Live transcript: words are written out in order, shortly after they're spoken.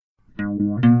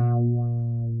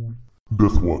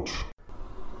Death Watch.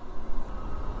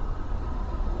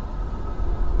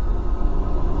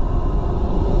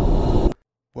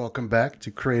 Welcome back to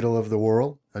Cradle of the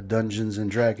World, a Dungeons &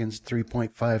 Dragons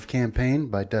 3.5 campaign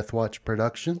by Death Watch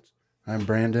Productions. I'm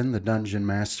Brandon, the Dungeon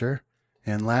Master,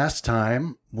 and last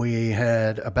time we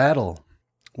had a battle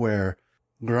where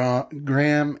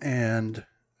Graham and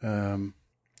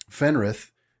Fenrith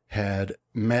had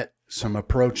met some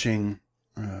approaching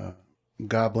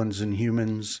goblins and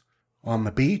humans on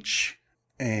the beach,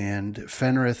 and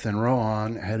Fenrith and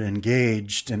Rohan had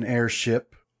engaged an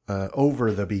airship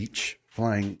over the beach,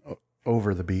 flying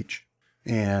over the beach,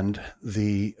 and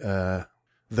the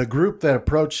group that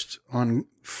approached on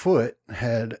foot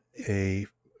had a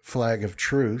flag of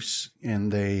truce,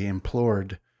 and they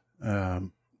implored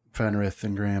Fenrith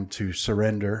and Graham to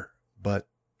surrender, but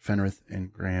Fenrith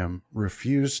and Graham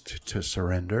refused to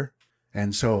surrender,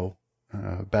 and so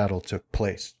battle took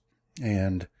place.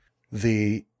 And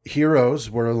the heroes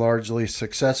were largely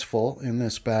successful in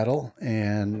this battle,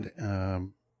 and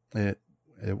it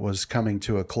was coming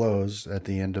to a close at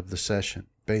the end of the session.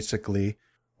 Basically,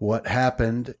 what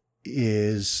happened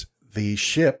is the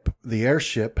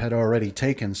airship had already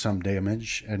taken some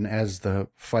damage, and as the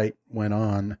fight went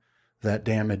on, that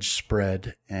damage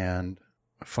spread, and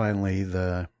finally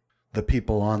the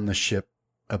people on the ship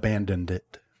abandoned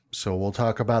it. So we'll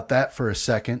talk about that for a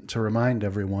second to remind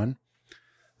everyone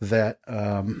that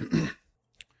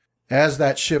as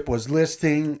that ship was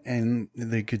listing and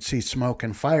they could see smoke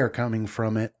and fire coming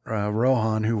from it,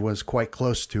 Rohan, who was quite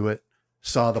close to it,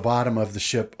 saw the bottom of the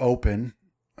ship open,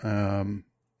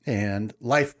 and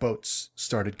lifeboats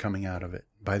started coming out of it.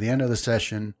 By the end of the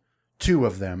session, 2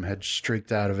 of them had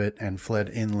streaked out of it and fled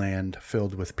inland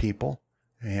filled with people.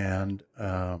 And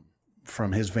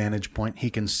from his vantage point,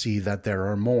 he can see that there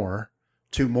are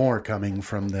 2 more coming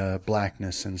from the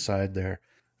blackness inside there.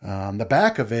 On the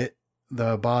back of it,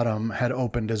 the bottom had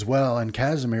opened as well, and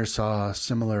Casimir saw a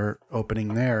similar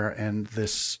opening there, and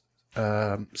this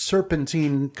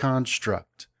serpentine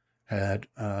construct had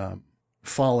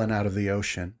fallen out of the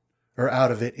ocean, or out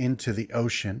of it into the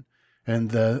ocean. And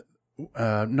the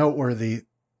noteworthy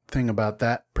thing about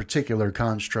that particular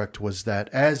construct was that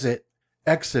as it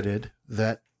exited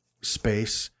that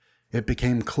space, it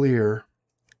became clear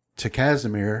to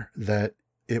Casimir that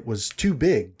it was too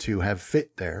big to have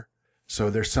fit there. So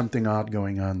there's something odd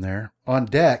going on there. On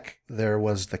deck, there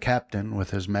was the captain with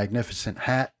his magnificent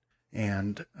hat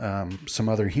and some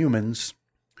other humans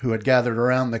who had gathered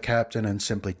around the captain and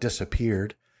simply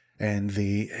disappeared. And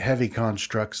the heavy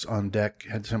constructs on deck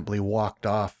had simply walked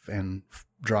off and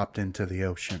dropped into the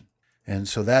ocean. And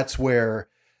so that's where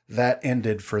that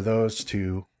ended for those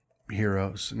 2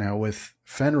 heroes. Now with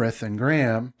Fenrith and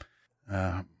Graham,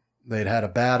 they'd had a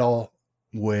battle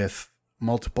with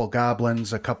multiple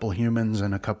goblins, a couple humans,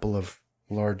 and a couple of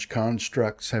large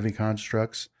constructs, heavy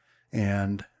constructs.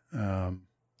 And one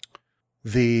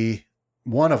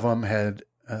of them had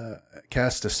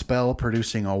cast a spell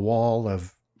producing a wall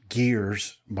of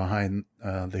gears behind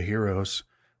the heroes.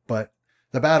 But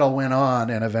the battle went on,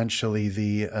 and eventually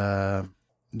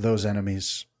those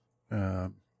enemies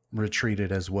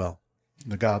retreated as well.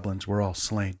 The goblins were all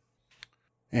slain.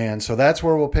 And so that's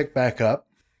where we'll pick back up.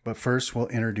 But first, we'll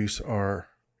introduce our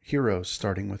heroes,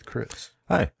 starting with Chris.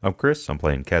 Hi, I'm Chris. I'm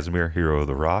playing Casimir, hero of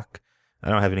the Roc.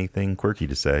 I don't have anything quirky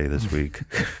to say this week.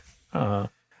 Oh,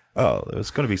 it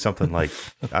was going to be something like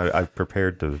I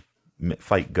prepared to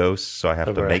fight ghosts, so I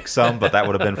have to make some, but that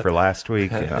would have been for last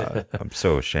week. I'm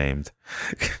so ashamed.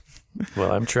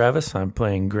 Well, I'm Travis. I'm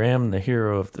playing Graham, the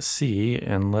hero of the sea,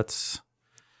 and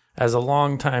as a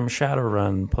longtime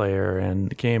Shadowrun player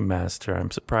and game master,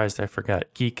 I'm surprised I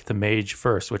forgot Geek the Mage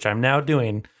first, which I'm now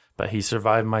doing, but he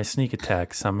survived my sneak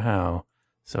attack somehow,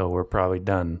 so we're probably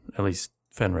done, at least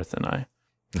Fenrith and I.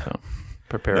 So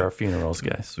prepare our funerals,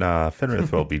 guys. Nah,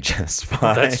 Fenrith will be just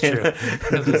fine. That's true.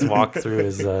 He'll just walk through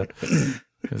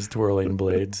his twirling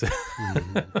blades.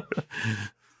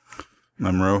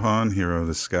 I'm Rohan, hero of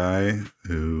the sky,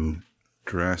 who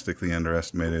drastically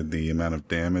underestimated the amount of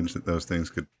damage that those things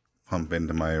could pump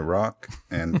into my rock,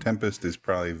 and Tempest is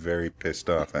probably very pissed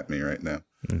off at me right now.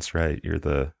 That's right. You're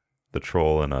the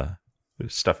troll in a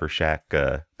Stuffer Shack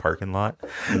parking lot.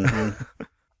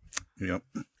 Mm-hmm. Yep.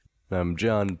 I'm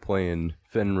John, playing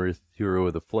Fenrith, hero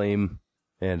of the flame,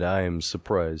 and I am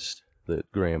surprised that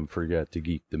Graham forgot to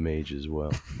geek the mage as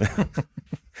well.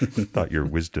 Thought your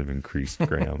wisdom increased,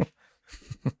 Graham.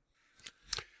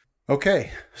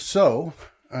 Okay, so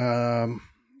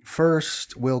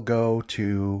first we'll go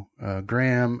to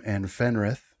Graham and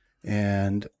Fenrith.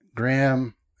 And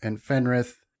Graham and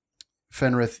Fenrith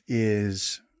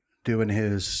is doing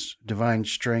his divine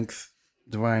strength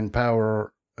divine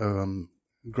power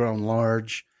grown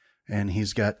large, and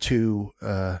he's got 2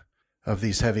 of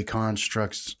these heavy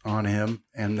constructs on him.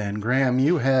 And then, Graham,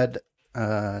 you had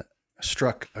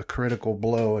struck a critical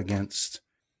blow against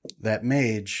that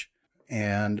mage,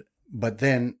 but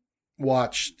then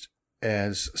watched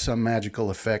as some magical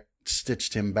effect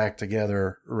stitched him back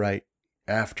together right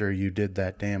after you did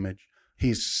that damage.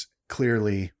 He's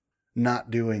clearly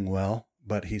not doing well,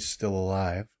 but he's still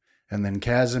alive. And then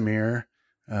Casimir,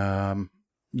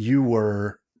 you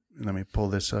were, let me pull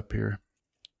this up here.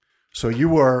 So you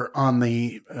were on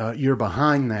you're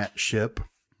behind that ship,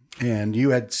 and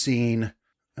you had seen,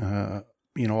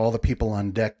 all the people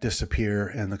on deck disappear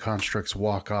and the constructs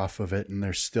walk off of it, and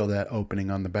there's still that opening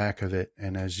on the back of it.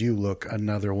 And as you look,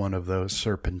 another one of those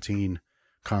serpentine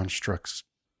constructs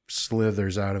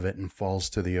slithers out of it and falls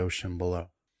to the ocean below.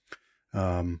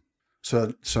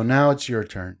 So now it's your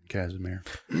turn, Casimir.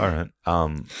 All right.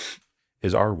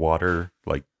 Is our water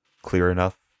like clear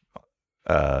enough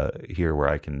here where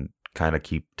I can kind of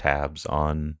keep tabs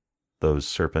on those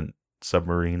serpent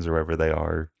submarines or wherever they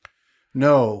are?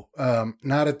 No,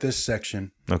 not at this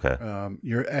section. Okay.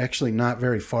 You're actually not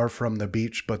very far from the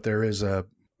beach, but there is a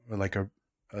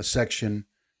section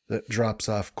that drops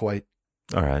off quite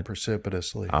all right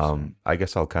precipitously. I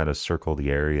guess I'll kind of circle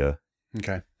the area.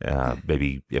 Okay.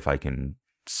 Maybe if I can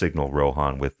signal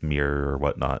Rohan with mirror or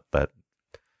whatnot that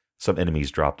some enemies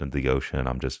dropped into the ocean,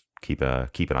 I'm just keep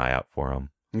an eye out for them.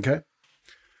 Okay.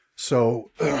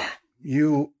 So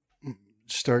you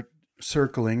start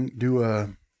circling. Do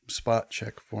a spot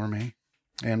check for me,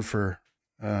 and for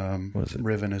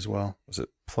Riven as well. Was it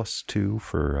 +2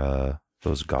 for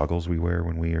those goggles we wear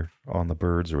when we are on the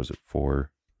birds, or was it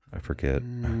 4? I forget.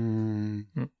 2,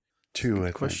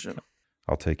 I Question. think.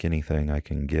 I'll take anything I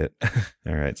can get.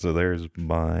 All right, so there's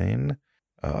mine.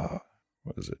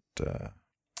 What is it?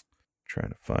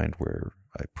 Trying to find where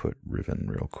I put Riven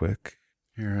real quick.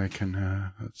 Here I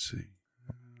can, let's see.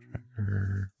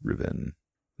 Riven.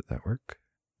 Did that work?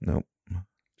 Nope.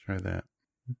 Try that.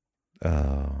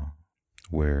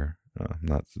 Where?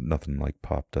 Nothing like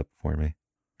popped up for me.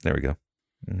 There we go.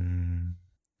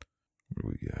 What do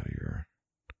we got here?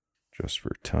 Just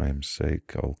for time's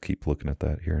sake, I'll keep looking at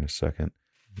that here in a second.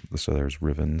 So there's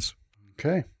Rivens.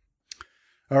 Okay.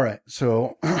 All right.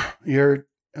 So you're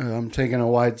taking a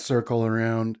wide circle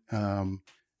around.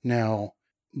 Now,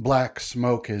 black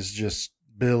smoke is just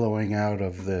billowing out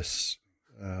of this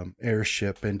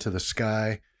airship into the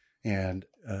sky, and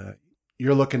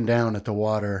you're looking down at the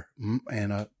water,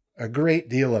 and a great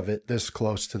deal of it this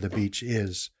close to the beach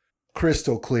is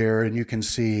crystal clear, and you can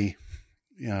see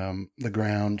the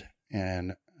ground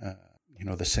and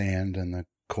the sand and the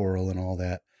coral and all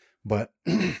that. But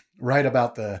right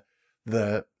about the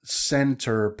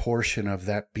center portion of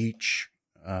that beach,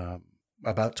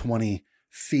 about 20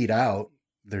 feet out,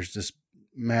 there's this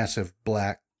massive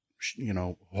black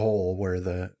hole where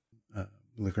the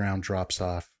ground drops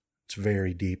off. It's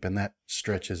very deep, and that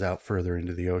stretches out further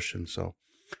into the ocean. So,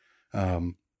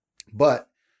 but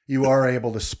you are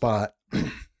able to spot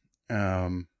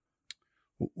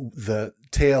the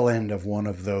tail end of one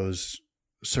of those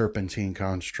serpentine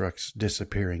constructs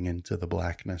disappearing into the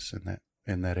blackness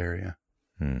in that area.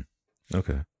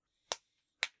 Okay.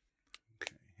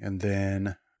 And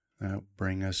then that'll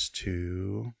bring us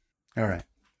to... All right.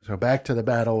 So back to the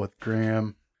battle with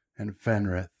Graham and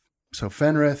Fenrith. So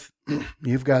Fenrith,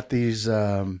 you've got these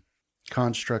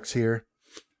constructs here,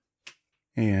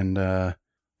 and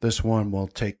this one will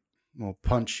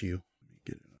punch you.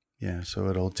 Yeah, so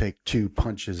it'll take 2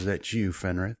 punches at you,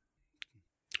 Fenrith.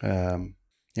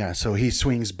 Yeah, so he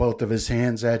swings both of his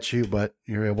hands at you, but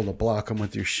you're able to block them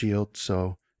with your shield,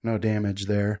 so no damage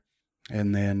there.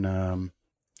 And then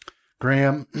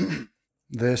Graham,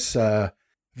 this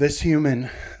human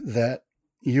that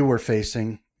you were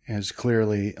facing is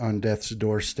clearly on death's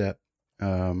doorstep,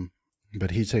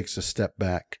 but he takes a step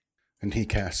back and he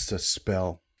casts a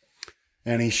spell.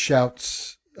 And he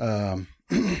shouts,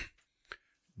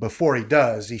 before he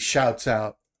does, he shouts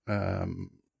out,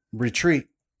 retreat,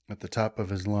 at the top of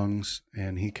his lungs,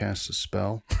 and he casts a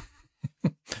spell.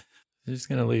 He's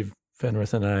going to leave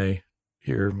Fenrith and I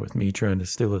here with me trying to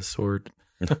steal his sword.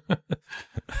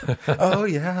 Oh,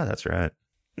 yeah, that's right.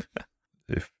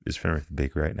 Is Fenrith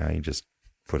big right now? You just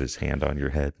put his hand on your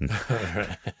head.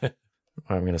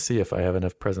 I'm going to see if I have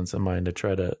enough presence of mind to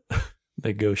try to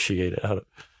negotiate it out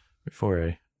before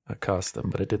I accost them,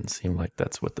 but it didn't seem like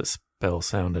that's what the spell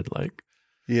sounded like.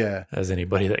 Yeah. As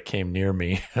anybody that came near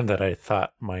me and that I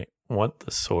thought might want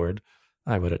the sword,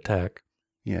 I would attack.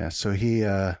 Yeah, so he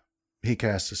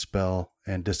casts a spell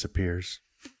and disappears.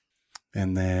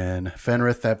 And then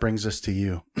Fenrith, that brings us to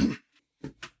you.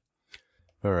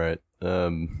 All right.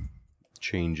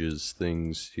 Changes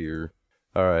things here.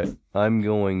 All right. I'm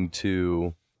going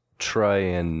to try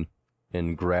and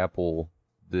grapple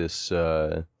this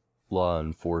law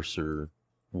enforcer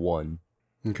 1.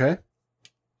 Okay.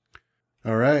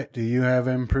 All right. Do you have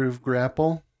improved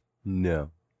grapple?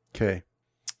 No. Okay.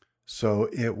 So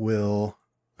it will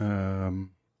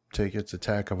take its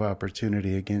attack of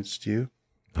opportunity against you.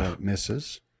 But it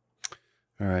misses.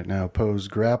 All right. Now oppose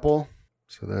grapple.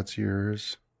 So that's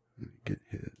yours. Let me get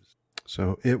his.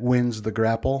 So it wins the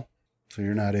grapple. So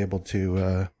you're not able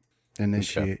to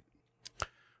initiate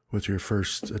with your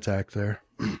first attack there.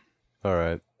 All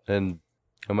right. And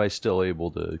am I still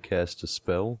able to cast a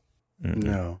spell?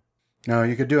 No. No,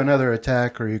 you could do another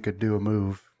attack or you could do a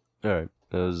move. All right.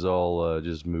 As I'll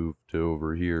just move to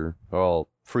over here. I'll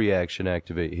free action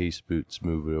activate haste boots,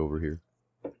 move it over here.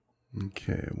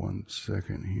 Okay, 1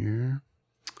 second here.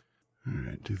 All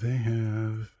right, do they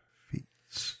have feet?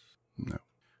 No.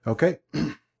 Okay,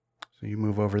 so you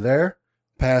move over there,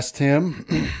 past him,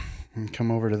 and come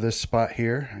over to this spot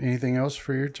here. Anything else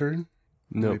for your turn?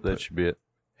 Nope, that should be it.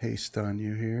 Haste on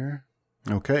you here.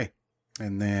 Okay,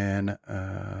 and then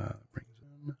brings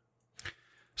him.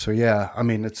 So yeah, I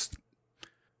mean it's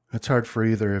hard for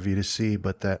either of you to see,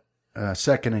 but that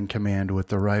second in command with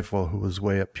the rifle, who was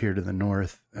way up here to the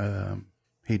north,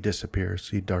 he disappears.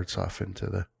 He darts off into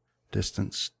the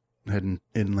distance, heading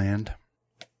inland.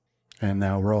 And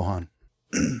now Rohan.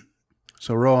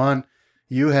 So Rohan,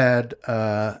 you had,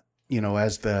 as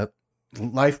the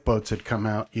lifeboats had come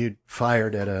out, you'd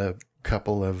fired at a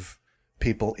couple of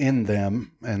people in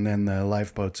them, and then the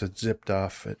lifeboats had zipped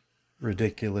off at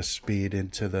ridiculous speed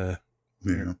into the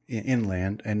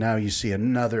inland, and now you see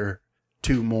another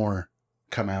 2 more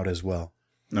come out as well.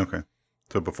 Okay.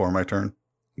 So before my turn?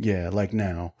 Yeah, like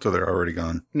now. So they're already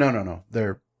gone? No.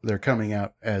 They're coming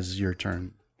out as your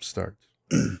turn starts.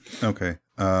 Okay.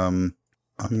 I'm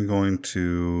going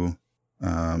to,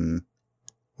 what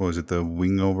was it, the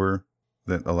wing over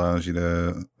that allows you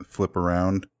to flip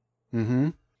around? Mm-hmm.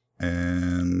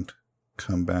 And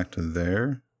come back to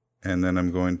there. And then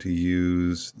I'm going to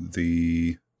use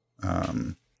the,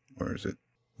 where is it?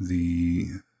 The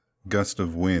gust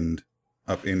of wind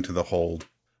up into the hold.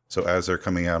 So as they're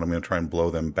coming out, I'm going to try and blow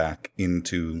them back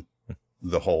into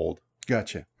the hold.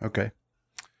 Gotcha. Okay.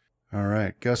 All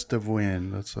right. Gust of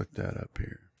wind. Let's look that up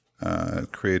here.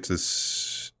 It creates a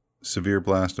severe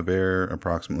blast of air,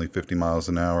 approximately 50 miles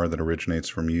an hour, that originates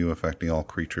from you, affecting all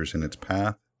creatures in its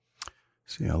path.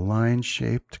 See, a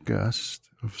line-shaped gust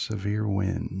of severe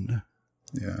wind.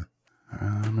 Yeah.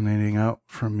 Emanating out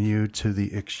from you to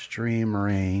the extreme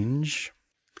range.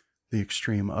 The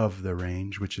extreme of the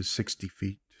range, which is 60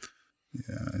 feet.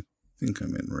 Yeah, I think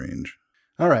I'm in range.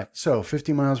 All right, so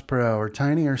 50 miles per hour.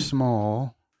 Tiny or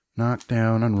small, knocked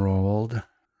down and rolled.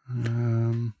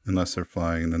 Unless they're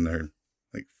flying and then they're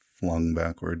like flung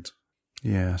backwards.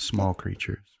 Yeah, small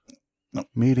creatures. No.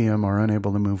 Medium are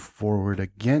unable to move forward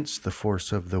against the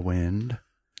force of the wind.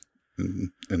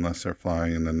 Unless they're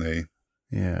flying and then they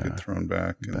get thrown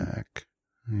back.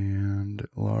 And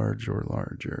large or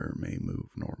larger may move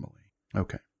normally.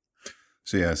 Okay.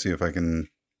 So yeah, see if I can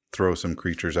throw some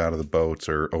creatures out of the boats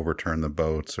or overturn the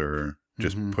boats or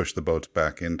just push the boats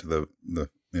back into the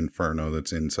inferno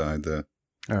that's inside the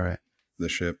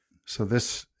ship. So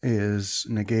this is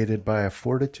negated by a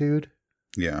fortitude?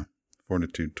 Yeah.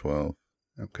 Fortitude 12.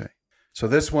 Okay. So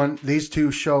these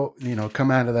two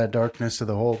come out of that darkness of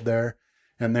the hold there,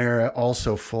 and they're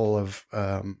also full of,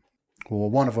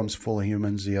 one of them's full of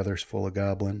humans, the other's full of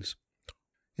goblins.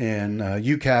 And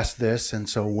you cast this, and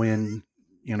so wind,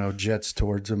 jets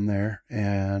towards them there.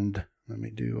 And let me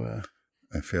do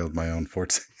I failed my own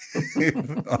fort save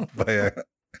by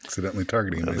accidentally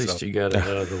targeting myself. At least you got it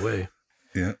out of the way.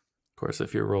 Yeah. Of course,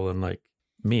 if you're rolling like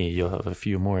me, you'll have a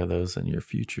few more of those in your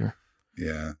future.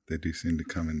 Yeah, they do seem to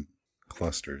come in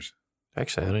clusters.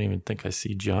 Actually, I don't even think I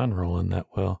see John rolling that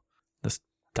well. This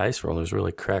dice roller's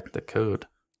really cracked the code.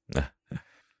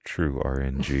 True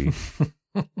RNG.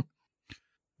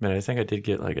 Man, I think I did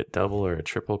get like a double or a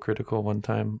triple critical one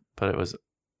time, but it was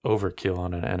overkill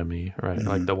on an enemy, right? Mm-hmm.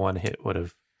 Like the one hit would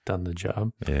have done the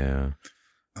job. Yeah.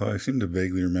 Oh, I seem to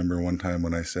vaguely remember one time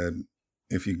when I said,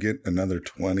 if you get another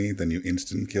 20, then you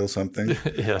instant kill something.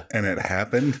 Yeah. And it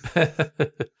happened.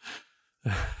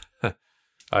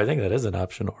 I think that is an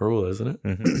optional rule, isn't it?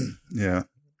 Mm-hmm. Yeah.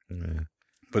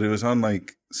 But it was on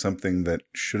like something that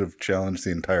should have challenged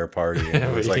the entire party. And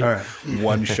it was like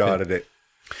one shot at it.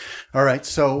 All right.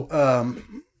 So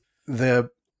the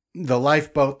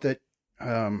lifeboat that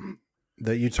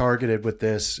you targeted with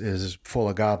this is full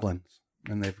of goblins.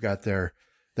 and they've got their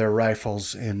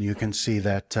rifles, and you can see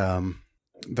that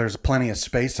there's plenty of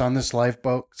space on this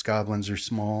lifeboat. These goblins are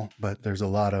small, but there's a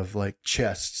lot of like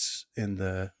chests in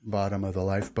the bottom of the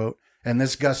lifeboat. And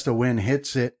this gust of wind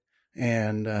hits it,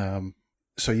 and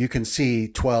so you can see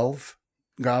 12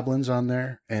 goblins on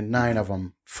there, and 9 of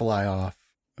them fly off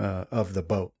of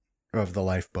the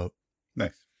lifeboat.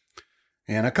 Nice.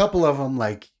 And a couple of them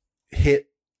like hit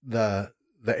the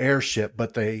airship,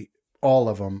 but all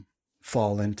of them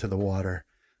fall into the water.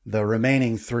 The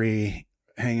remaining 3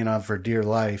 hanging on for dear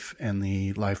life, and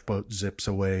the lifeboat zips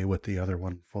away with the other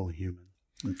one fully human.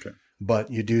 Okay.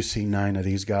 But you do see 9 of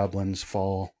these goblins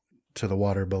fall to the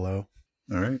water below.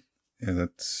 All right. Yeah,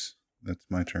 that's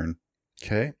my turn.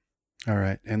 Okay. All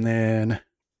right. And then,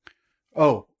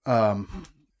 and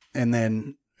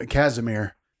then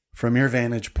Casimir, from your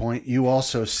vantage point, you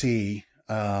also see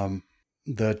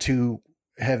the 2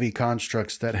 heavy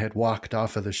constructs that had walked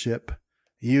off of the ship.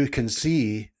 You can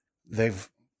see they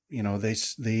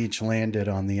each landed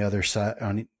on the other side,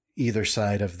 on either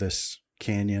side of this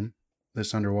canyon,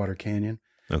 this underwater canyon.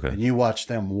 Okay. And you watch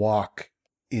them walk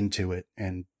into it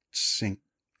and sink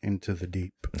into the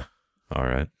deep. All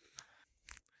right.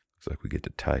 Looks like we get to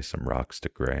tie some rocks to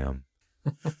Graham.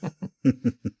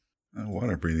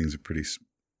 Water breathing is a pretty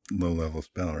low-level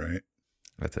spell, right?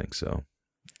 I think so.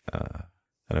 I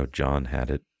know John had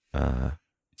it.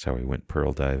 That's how he went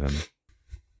pearl diving.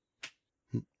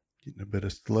 Getting a bit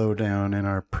of slowdown in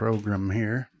our program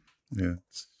here. Yeah.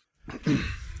 It's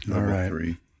All level right.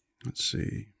 3. Let's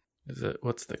see.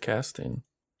 What's the casting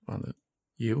on it?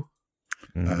 You?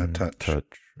 Touch.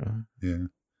 Yeah.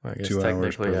 Well, I guess 2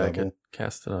 hours technically per I level. could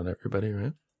cast it on everybody,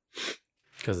 right?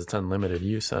 Because it's unlimited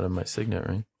use out of my signet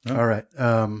ring. Oh. All right.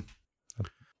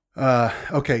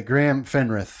 Okay, Graham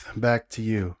Fenrith, back to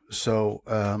you. So,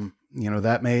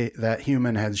 that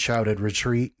human had shouted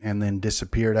retreat and then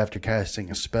disappeared after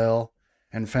casting a spell.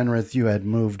 And Fenrith, you had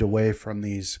moved away from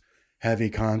these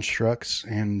heavy constructs.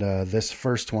 And this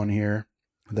first one here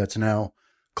that's now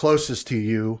closest to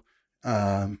you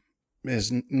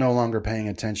is no longer paying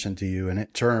attention to you. And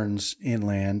it turns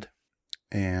inland,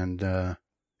 and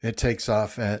it takes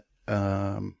off at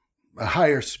a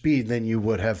higher speed than you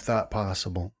would have thought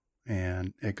possible.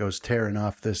 And it goes tearing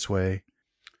off this way.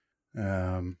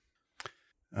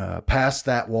 Past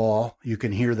that wall, you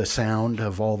can hear the sound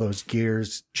of all those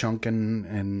gears chunking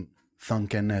and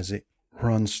thunking as it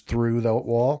runs through the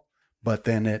wall. But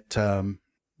then it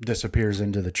disappears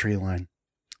into the tree line.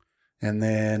 And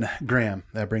then, Graham,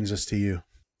 that brings us to you.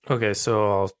 Okay, so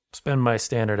I'll spend my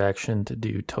standard action to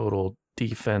do total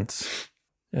defense,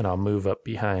 and I'll move up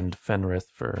behind Fenrith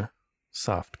for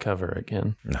soft cover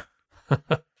again.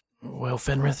 Well,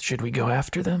 Fenrith, should we go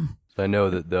after them? I know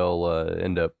that they'll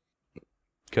end up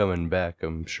coming back,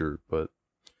 I'm sure, but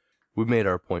we've made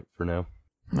our point for now.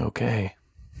 Okay.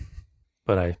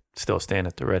 But I still stand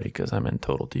at the ready because I'm in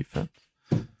total defense.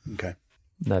 Okay.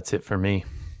 That's it for me.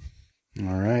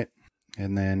 All right.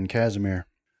 And then Casimir,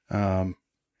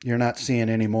 you're not seeing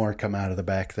any more come out of the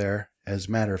back there. As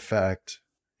a matter of fact,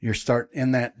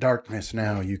 in that darkness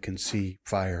now, you can see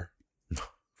fire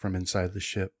from inside the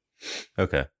ship.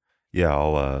 Okay. Yeah,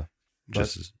 I'll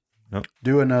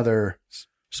do another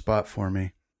spot for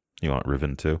me. You want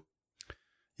Riven too?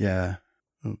 Yeah.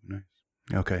 Oh, nice.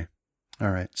 Okay.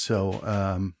 All right.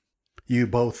 So, you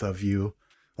both of you,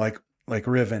 like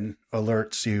Riven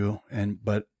alerts you,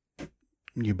 but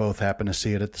you both happen to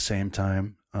see it at the same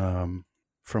time.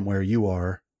 From where you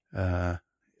are,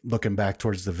 looking back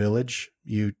towards the village,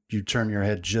 you turn your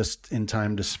head just in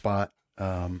time to spot.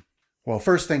 Well,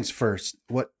 first things first,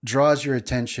 what draws your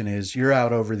attention is you're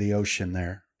out over the ocean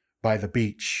there by the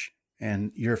beach,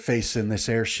 and you're facing this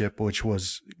airship, which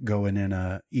was going in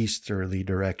a easterly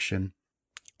direction.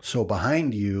 So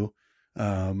behind you,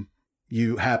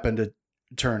 you happen to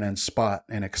turn and spot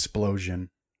an explosion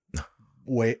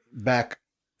way back,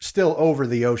 still over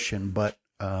the ocean, but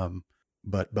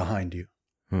behind you.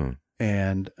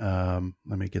 And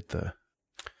let me get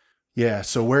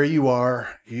so where you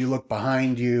are, you look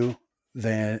behind you,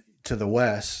 then to the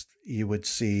west, you would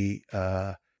see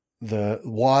the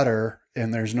water,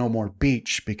 and there's no more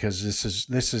beach because this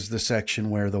is the section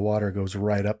where the water goes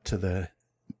right up to the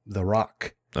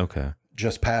rock. Okay.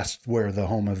 Just past where the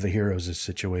home of the heroes is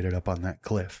situated, up on that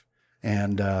cliff.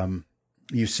 And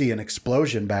you see an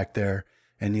explosion back there,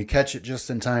 and you catch it just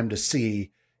in time to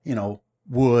see,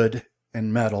 wood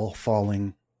and metal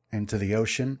falling into the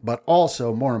ocean. But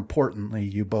also, more importantly,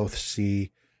 you both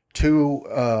see 2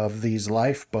 of these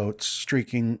lifeboats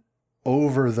streaking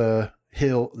over the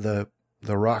hill, the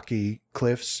rocky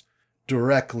cliffs,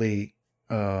 directly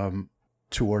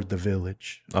toward the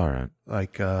village. All right.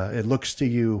 Like it looks to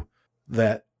you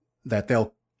that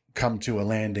they'll come to a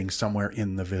landing somewhere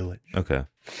in the village. Okay.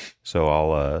 So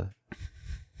I'll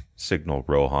signal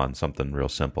Rohan something real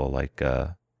simple like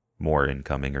more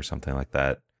incoming or something like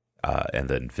that, and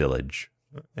then village,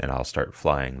 and I'll start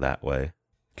flying that way.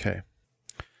 Okay.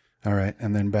 All right.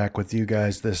 And then back with you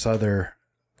guys, this other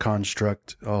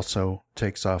construct also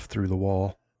takes off through the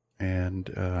wall and,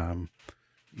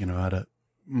 at a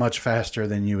much faster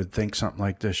than you would think something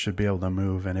like this should be able to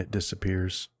move, and it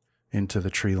disappears into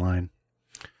the tree line.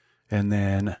 And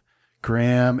then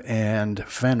Graham and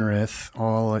Fenrith,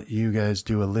 all you guys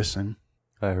do a listen.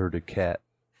 I heard a cat.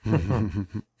 You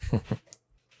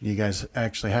guys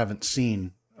actually haven't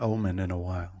seen Omen in a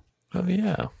while. Oh,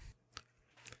 yeah.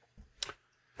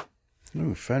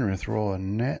 Ooh, Fenrith rolled a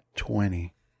nat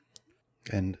 20.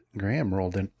 And Graham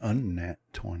rolled an unnat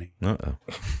 20. Uh-oh.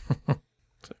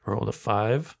 So I rolled a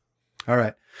 5. All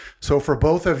right. So for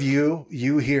both of you,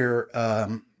 you hear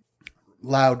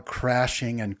loud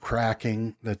crashing and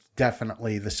cracking. That's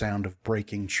definitely the sound of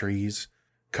breaking trees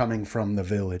coming from the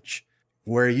village.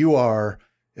 Where you are,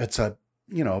 it's a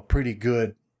pretty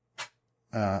good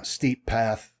steep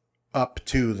path up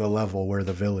to the level where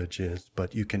the village is,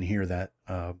 but you can hear that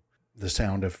the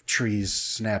sound of trees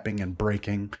snapping and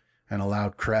breaking and a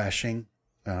loud crashing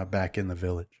back in the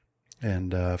village.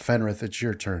 And Fenrith, it's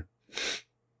your turn.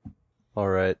 All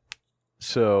right.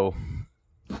 So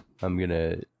I'm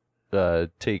going to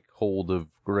take hold of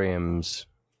Graham's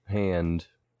hand,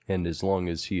 and as long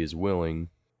as he is willing,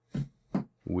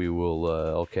 we will,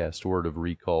 I'll cast Word of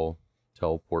Recall,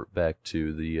 teleport back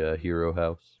to the hero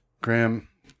house. Graham,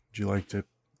 would you like to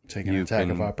take an attack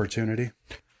of opportunity?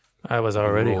 I was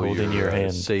already Roll holding your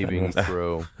hand. Saving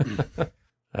throw.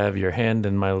 I have your hand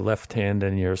in my left hand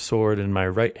and your sword in my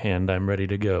right hand. I'm ready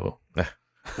to go.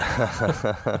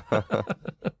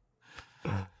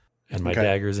 And my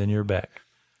dagger's in your back.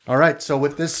 All right. So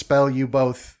with this spell, you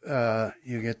both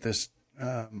you get this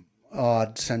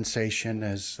odd sensation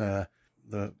as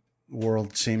the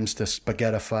world seems to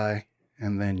spaghettify,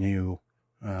 and then you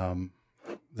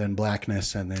then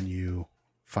blackness, and then you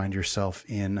find yourself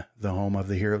in the home of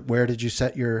the hero. Where did you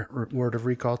set your word of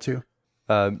recall to?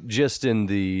 Just in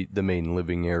the main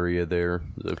living area there.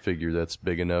 I figure that's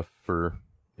big enough for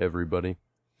everybody.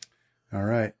 All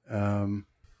right.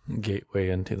 Gateway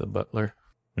into the butler.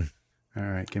 All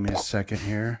right. Give me a second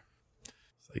here.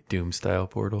 It's like Doom style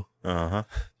portal. Uh-huh.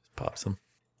 Just pops them.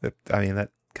 That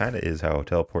kind of is how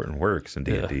teleporting works in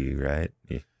D&D, right?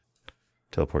 You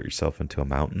teleport yourself into a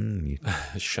mountain. You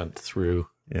Shunt through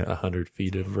 100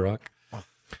 feet of rock.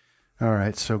 All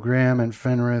right. So Graham and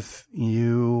Fenrith,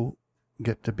 you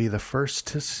get to be the first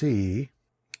to see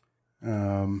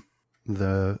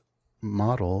the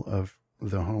model of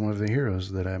the home of the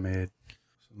heroes that I made.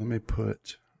 So let me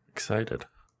put... Excited.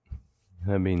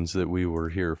 That means that we were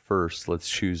here first. Let's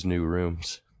choose new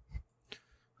rooms.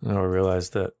 Now I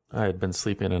realized that I had been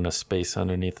sleeping in a space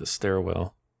underneath the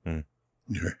stairwell.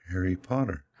 You're Harry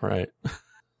Potter. Right.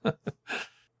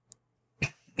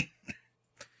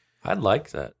 I'd like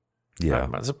that. Yeah.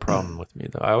 That's a problem with me,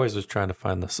 though. I always was trying to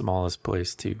find the smallest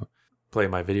place to play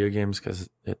my video games because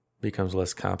it becomes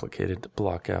less complicated to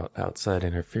block out outside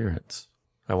interference.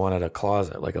 I wanted a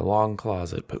closet, like a long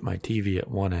closet, put my TV at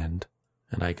one end,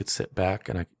 and I could sit back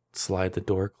and I could slide the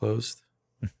door closed,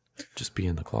 just be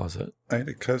in the closet. I had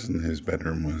a cousin whose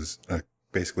bedroom was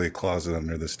basically a closet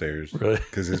under the stairs. Really?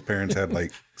 Because his parents had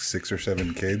like 6 or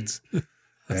 7 kids.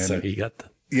 And So you got the...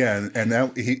 yeah, and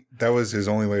that was his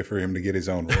only way for him to get his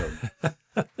own room.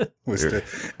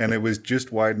 And it was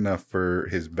just wide enough for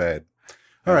his bed.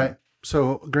 All right.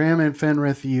 So Graham and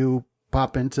Fenrith, you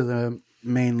pop into the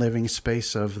main living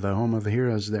space of the home of the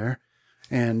heroes there.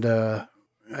 And I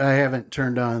haven't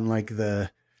turned on like the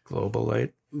global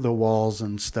light, the walls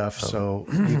and stuff, so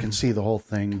you can see the whole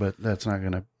thing, but that's not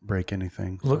going to break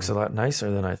anything. So. looks a lot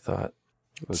nicer than I thought.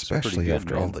 Especially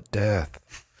after all the death.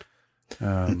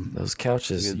 Those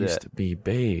couches used to be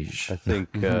beige. I think...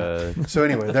 so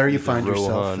anyway, there you find yourself,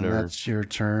 Rohan and that's your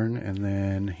turn, and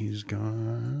then he's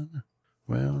gone.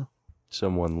 Well...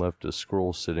 Someone left a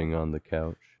scroll sitting on the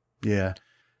couch. Yeah.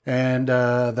 And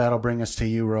that'll bring us to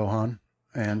you, Rohan.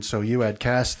 And so you had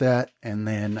cast that, and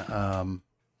then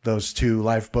those 2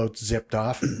 lifeboats zipped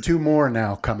off. 2 more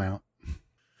now come out.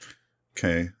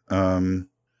 Okay. I'm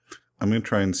going to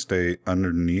try and stay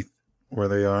underneath where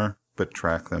they are, but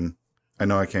track them. I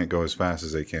know I can't go as fast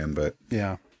as they can, but...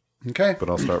 Yeah. Okay. But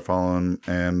I'll start following,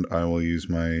 and I will use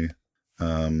my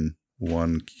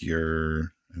 1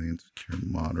 cure... I think it's cure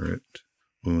moderate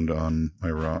wound on my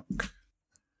rock.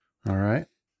 All right.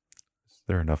 Is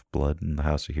there enough blood in the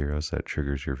House of Heroes that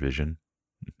triggers your vision?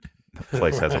 The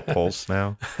place has a pulse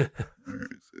now. Where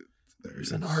is it?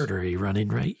 There's an artery running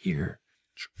right here.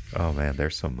 Oh man,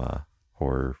 there's some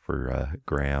horror for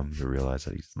Graham to realize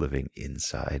that he's living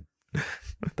inside.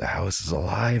 The house is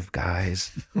alive,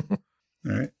 guys. All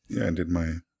right. Yeah, I did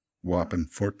my whopping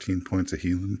 14 points of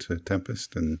healing to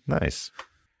Tempest, and Nice.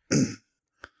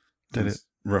 Did it?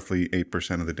 Roughly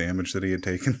 8% of the damage that he had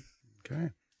taken. Okay.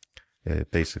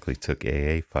 It basically took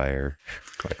AA fire.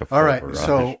 Like a All right. barrage.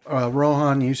 So,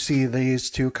 Rohan, you see these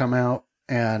two come out,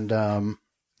 and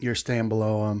you're staying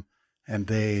below them, and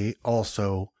they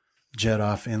also jet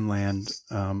off inland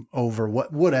over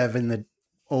what would have in the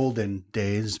olden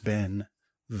days been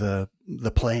the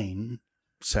plain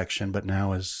section, but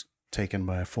now is taken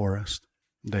by a forest.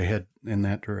 They head in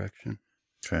that direction.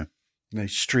 Okay. They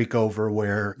streak over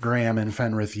where Graham and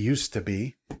Fenrith used to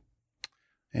be.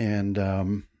 And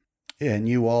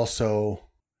you also,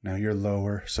 now you're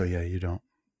lower, so yeah, you don't.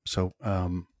 So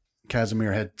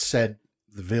Casimir had said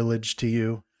the village to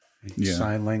you. Yeah.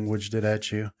 Sign languaged it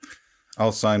at you.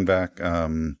 I'll sign back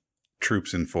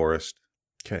troops in forest.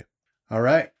 Okay. All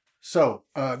right. So,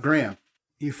 Graham,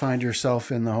 you find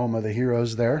yourself in the home of the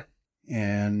heroes there.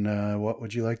 And what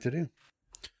would you like to do?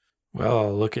 Well,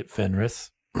 I'll look at Fenrith.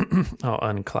 I'll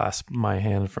unclasp my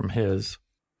hand from his,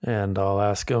 and I'll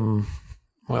ask him,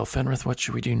 well, Fenrith, what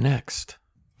should we do next?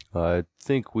 I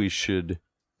think we should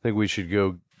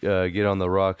go get on the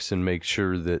rocks and make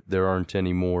sure that there aren't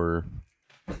any more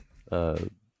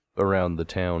around the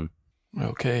town.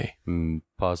 Okay. And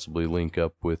possibly link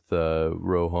up with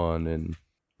Rohan and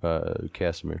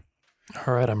Casimir.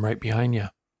 All right, I'm right behind you.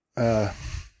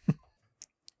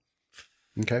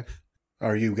 Okay.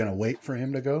 Are you going to wait for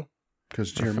him to go?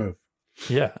 Because it's your move.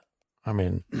 Yeah. I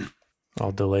mean,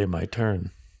 I'll delay my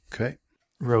turn. Okay.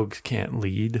 Rogues can't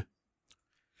lead.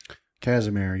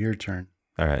 Casimir, your turn.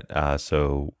 All right.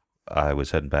 So I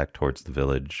was heading back towards the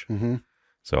village. Mm-hmm.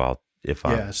 So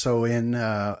Yeah. So in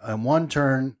one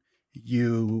turn,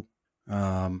 you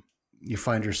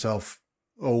find yourself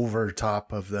over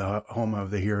top of the home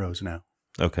of the heroes now.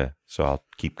 Okay. So I'll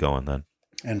keep going then.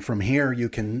 And from here, you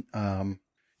can,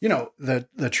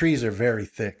 the trees are very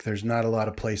thick. There's not a lot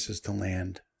of places to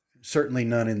land. Certainly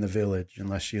none in the village,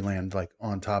 unless you land like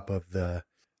on top of the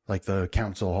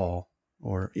council hall,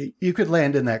 or you could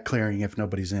land in that clearing if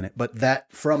nobody's in it. But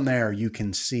that from there, you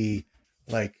can see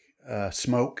like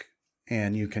smoke,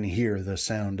 and you can hear the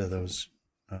sound of those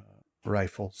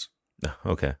rifles.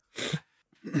 Okay.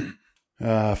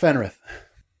 Fenrith.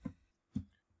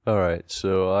 All right,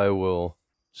 so I will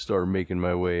start making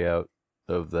my way out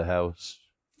of the house.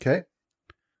 Okay.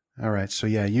 All right. So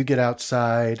yeah, you get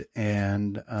outside,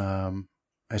 and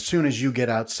as soon as you get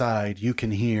outside, you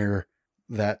can hear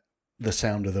the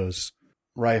sound of those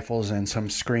rifles and some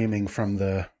screaming from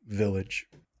the village.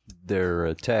 They're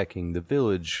attacking the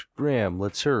village. Graham,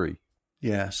 let's hurry.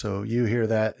 Yeah. So you hear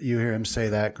that. You hear him say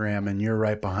that, Graham, and you're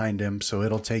right behind him. So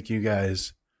it'll take you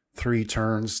guys 3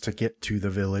 turns to get to the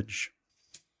village.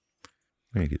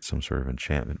 I'm going to get some sort of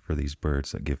enchantment for these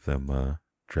birds that give them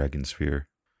dragon sphere.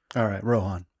 All right,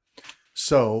 Rohan.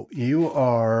 So you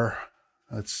are,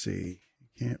 let's see, you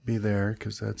can't be there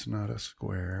because that's not a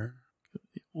square.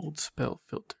 The old spell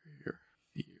filter here.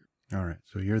 All right,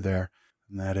 so you're there,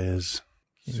 and that is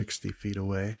 60 feet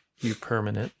away. You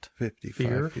permanent 55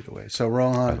 fear? feet away. So I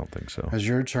Rohan, don't think so. as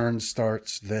your turn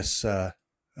starts, this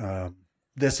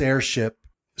airship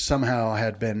somehow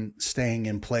had been staying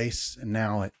in place, and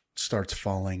now it starts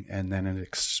falling, and then it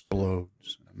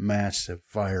explodes. A massive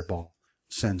fireball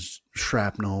sends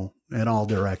shrapnel in all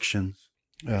directions.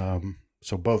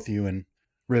 So both you and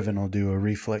Riven will do a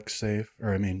reflex save,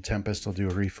 Tempest will do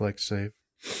a reflex save.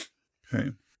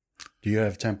 Okay. Do you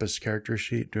have Tempest character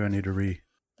sheet? Do I need to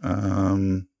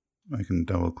I can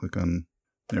double click on.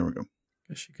 There we go.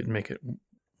 Guess you could make it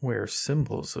wear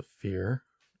symbols of fear.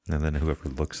 And then whoever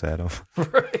looks at them.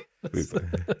 Right. Okay.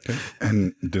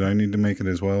 And did I need to make it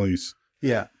as well?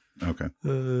 Yeah. Okay.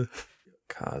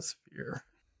 Cause fear.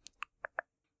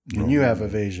 And you have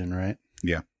evasion, right?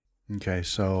 Yeah. Okay,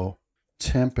 so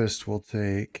Tempest will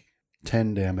take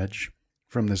 10 damage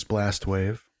from this blast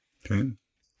wave. Okay.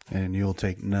 And you'll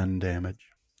take none damage.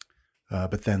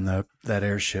 But then that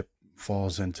airship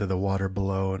falls into the water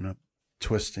below in a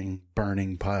twisting,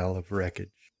 burning pile of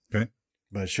wreckage. Okay.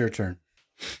 But it's your turn.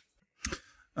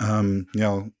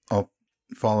 Yeah, I'll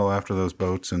follow after those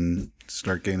boats and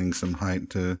start gaining some height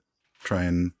to try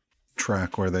and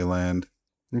track where they land.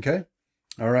 Okay.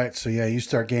 All right. So yeah, you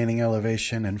start gaining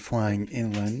elevation and flying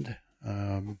inland.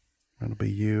 That'll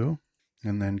be you.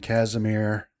 And then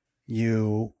Casimir,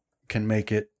 you can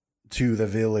make it to the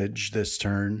village this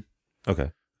turn.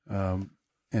 Okay.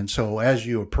 And so as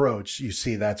you approach, you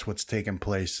see that's what's taking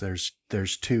place.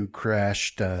 There's 2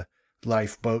 crashed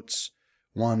lifeboats.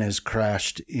 One has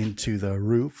crashed into the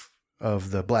roof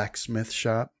of the blacksmith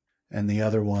shop, and the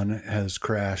other one has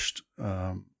crashed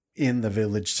in the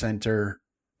village center,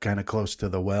 kind of close to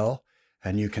the well.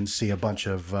 And you can see a bunch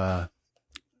of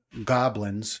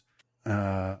goblins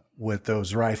with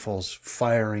those rifles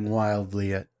firing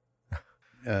wildly at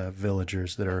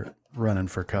villagers that are running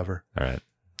for cover. All right.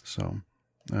 So,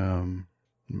 let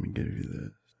me give you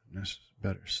this. This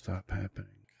better stop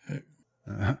happening.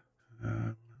 I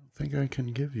don't think I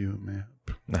can give you a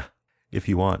map. If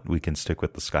you want, we can stick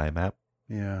with the sky map.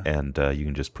 Yeah. And you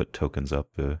can just put tokens up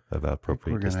about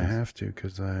appropriate We're going to distance. have to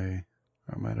because I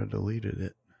might have deleted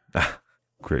it.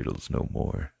 Cradles no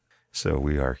more. So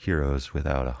we are heroes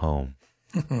without a home.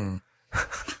 Well,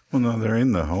 no, they're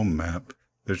in the home map.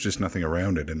 There's just nothing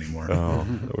around it anymore. Oh,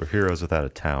 we're heroes without a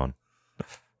town.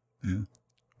 Yeah.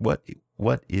 What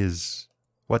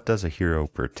does a hero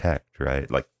protect, right?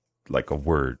 Like a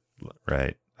word,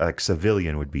 right? Like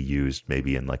civilian would be used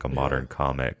maybe in like a modern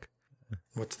comic.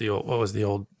 What was the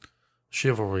old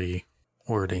chivalry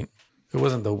wording? It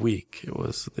wasn't the weak, it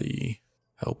was the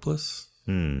helpless,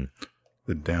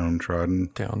 The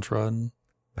downtrodden.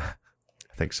 I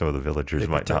think some of the villagers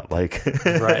might not like.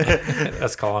 Right.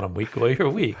 That's calling them weak. Well, you're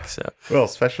weak. So. Well,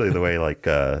 especially the way like,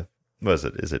 what is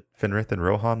it? Is it Fenrith and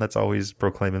Rohan that's always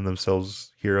proclaiming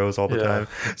themselves heroes all the time?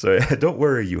 So don't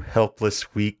worry, you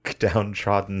helpless, weak,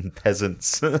 downtrodden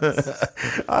peasants.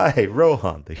 I,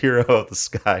 Rohan, the hero of the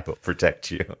sky, will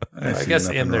protect you. I guess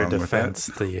in their defense,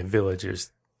 the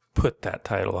villagers put that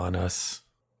title on us.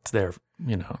 It's their,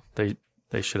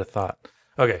 they should have thought.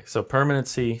 Okay, so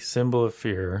permanency, symbol of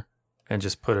fear, and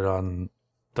just put it on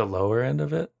the lower end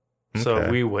of it.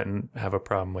 So we wouldn't have a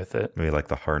problem with it. Maybe like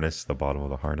the harness, the bottom of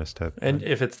the harness type. And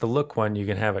if it's the look one, you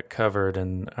can have it covered.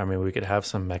 And I mean, we could have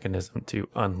some mechanism to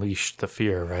unleash the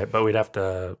fear, right? But we'd have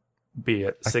to be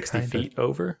at 60 feet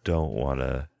over. Don't want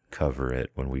to cover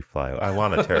it when we fly. I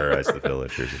want to terrorize the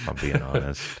villagers, if I'm being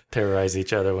honest. Terrorize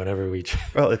each other whenever we...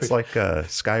 Well, it's like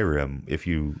Skyrim.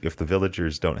 If the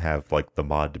villagers don't have like the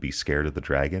mod to be scared of the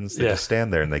dragons, they just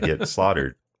stand there and they get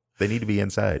slaughtered. They need to be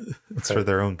inside. It's for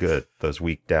their own good. Those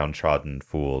weak, downtrodden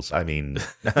fools. I mean...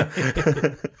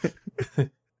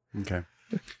 Okay.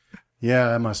 Yeah,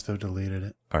 I must have deleted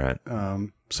it. All right.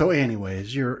 So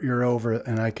anyways, you're over it,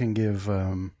 and I can give...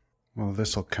 well,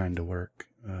 this will kind of work.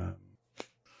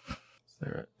 Is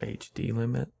there an HD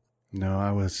limit? No,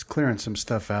 I was clearing some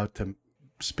stuff out to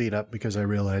speed up because I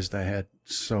realized I had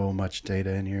so much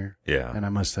data in here. Yeah. And I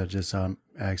must have just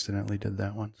accidentally did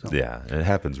that one. So. Yeah, and it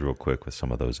happens real quick with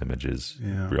some of those images,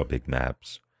 real big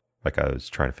maps. Like I was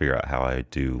trying to figure out how I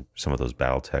do some of those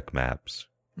Battletech maps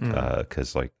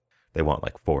because like they want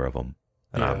like 4 of them.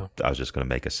 And I was just going to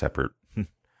make a separate...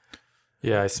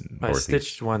 I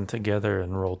stitched one together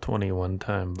and rolled 20 one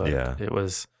time, but it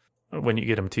was... When you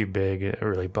get them too big, it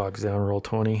really bogs down roll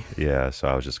 20. Yeah, so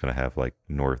I was just going to have like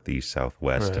northeast,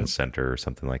 southwest, and center or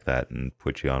something like that and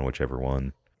put you on whichever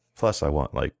one. Plus, I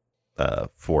want like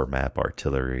 4 map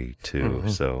artillery too,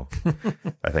 so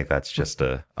I think that's just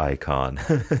a icon.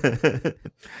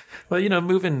 Well,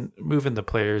 moving the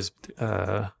players,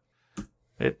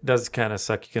 it does kind of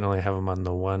suck. You can only have them on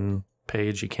the one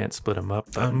page. You can't split them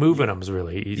up. But moving them is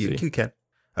really easy. You can.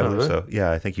 I believe so.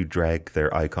 Yeah, I think you drag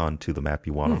their icon to the map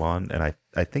you want them on, and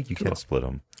I think you can split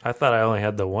them. I thought I only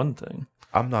had the one thing.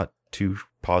 I'm not too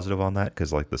positive on that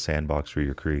because like the sandbox where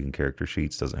you're creating character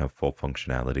sheets doesn't have full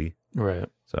functionality. Right.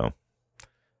 So.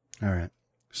 All right.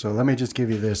 So let me just give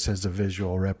you this as a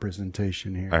visual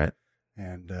representation here. All right.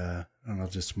 And I'll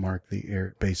just mark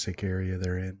the basic area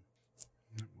they're in.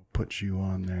 We'll put you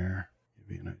on there.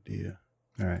 Give you an idea.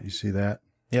 All right. You see that?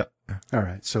 Yep. All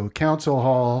right. So Council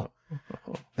Hall,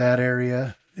 that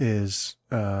area is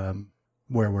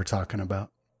where we're talking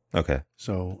about. Okay.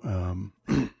 So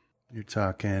you're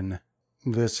talking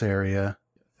this area,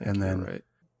 and then,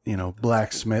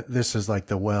 blacksmith. This is like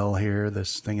the well here,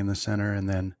 this thing in the center, and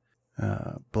then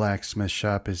blacksmith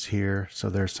shop is here. So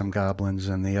there's some goblins,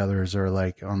 and the others are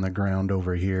like on the ground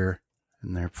over here,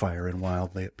 and they're firing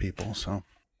wildly at people. So,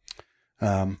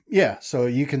 so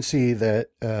you can see that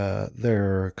there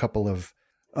are a couple of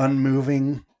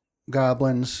unmoving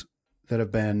goblins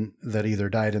that either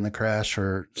died in the crash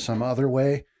or some other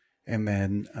way, and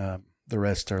then the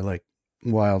rest are like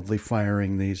wildly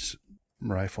firing these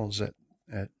rifles at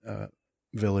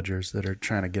villagers that are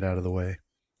trying to get out of the way,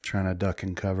 trying to duck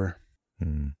and cover.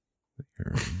 Village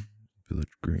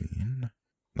green.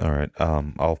 All right.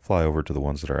 I'll fly over to the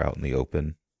ones that are out in the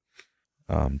open.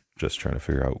 Just trying to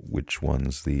figure out which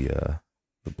one's the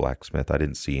blacksmith. I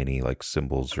didn't see any like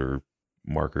symbols or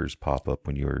markers pop up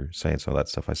when you were saying some of that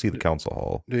stuff. I see the council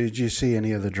hall. Did you see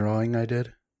any of the drawing I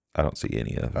did? I don't see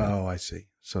any of it. Oh, I see.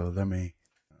 So let me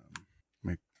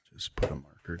just put a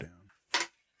marker down.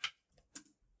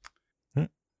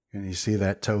 Can you see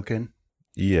that token?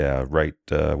 Yeah, right.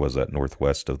 Was that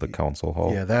northwest of the council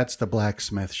hall? Yeah, that's the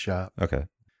blacksmith shop. Okay.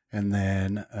 And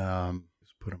then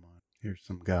just put them on. Here's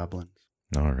some goblins.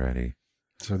 Alrighty.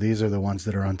 So these are the ones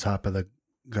that are on top of the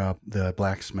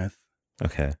blacksmith.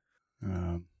 Okay.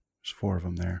 There's 4 of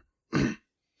them there.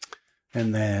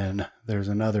 And then there's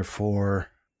another 4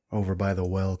 over by the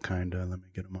well, kind of. Let me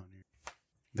get them on here.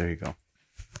 There you go.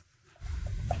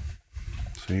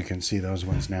 So you can see those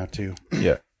ones now, too.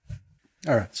 Yeah.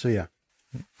 All right. So, yeah.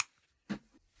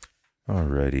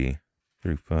 Alrighty.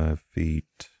 35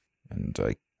 feet. And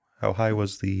like, how high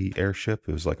was the airship?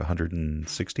 It was like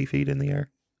 160 feet in the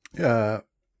air?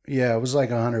 Yeah, it was like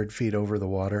 100 feet over the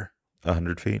water.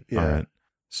 100 feet? Yeah. All right.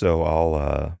 So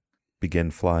I'll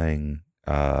begin flying.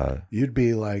 You'd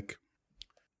be like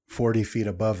 40 feet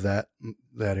above that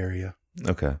area.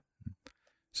 Okay.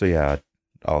 So yeah,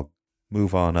 I'll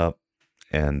move on up,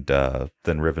 and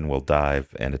then Riven will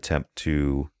dive and attempt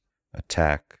to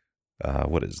attack.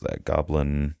 What is that?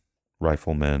 Goblin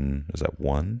rifleman? Is that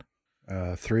 1?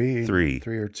 3. 3.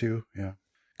 3 or 2, yeah.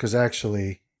 Because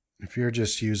actually, if you're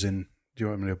just using... Do you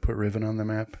want me to put Riven on the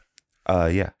map?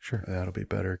 Yeah, sure. That'll be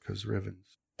better because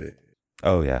Riven's big.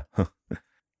 Oh, yeah.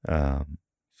 So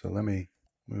let me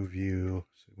move you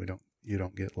so you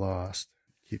don't get lost.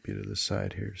 Keep you to the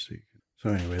side here so you can. So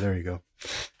anyway, there you go.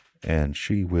 And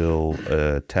she will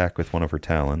attack with one of her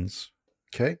talons.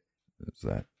 Okay. Is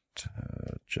that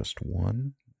just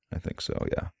 1? I think so,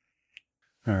 yeah.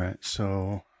 All right.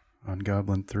 So on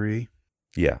Goblin 3.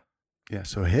 Yeah. Yeah.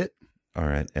 So hit. All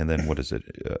right. And then what is it?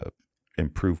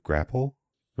 Improve grapple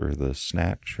for the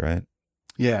snatch, right?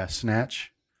 Yeah.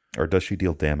 Snatch. Or does she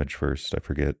deal damage first? I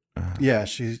forget. Yeah.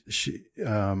 She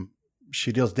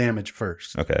deals damage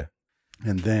first. Okay.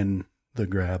 And then the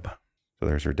grab. So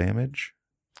there's her damage.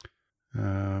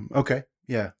 Okay.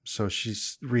 Yeah. So she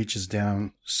reaches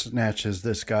down, snatches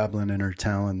this goblin in her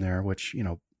talon there, which,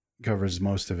 covers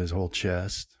most of his whole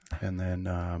chest. And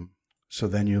then, so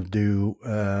then you'll do,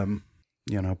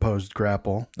 opposed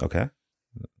grapple. Okay.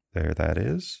 There that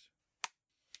is.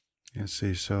 You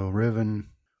see, so Riven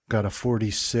got a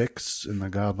 46 and the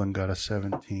goblin got a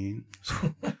 17.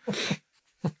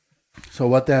 So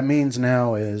what that means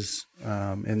now is,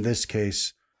 in this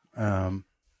case,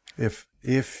 if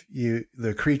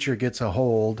the creature gets a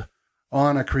hold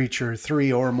on a creature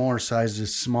 3 or more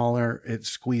sizes smaller, it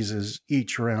squeezes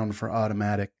each round for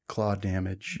automatic claw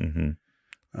damage.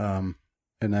 Mm-hmm.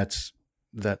 And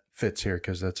that fits here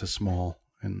because that's a small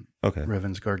and Okay.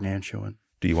 Riven's gargantuan.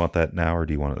 Do you want that now, or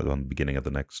do you want it on the beginning of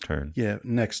the next turn? Yeah,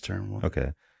 next turn.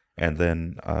 Okay. And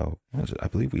then, what is it? I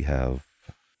believe we have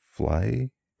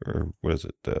fly, or what is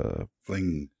it?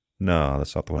 Fling. No,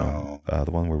 that's not the one. Oh.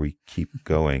 The one where we keep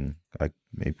going.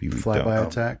 Maybe we don't. Flyby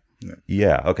attack.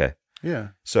 Yeah. Okay. Yeah,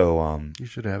 So, you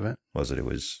should have it. it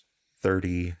was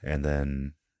 30, and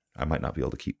then I might not be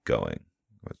able to keep going.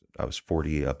 I was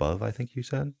 40 above, I think you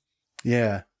said.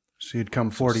 Yeah, so you'd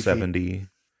come 40 feet. 70.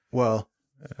 Well,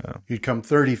 you'd come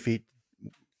 30 feet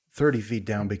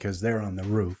down because they're on the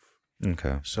roof.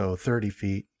 Okay. So 30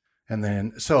 feet. And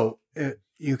then,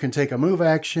 you can take a move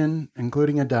action,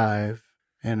 including a dive,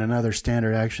 and another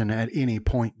standard action at any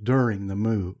point during the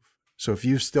move. So if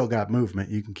you've still got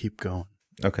movement, you can keep going.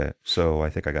 Okay. So I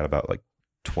think I got about like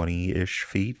 20-ish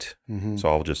feet. Mm-hmm. So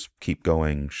I'll just keep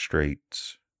going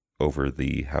straight over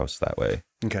the house that way.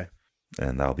 Okay.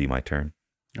 And that'll be my turn.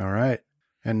 All right.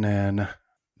 And then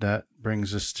that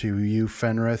brings us to you,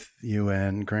 Fenrith. You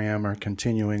and Graham are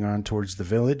continuing on towards the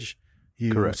village.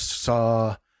 You Correct.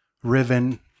 saw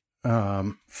Riven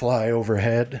fly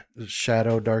overhead,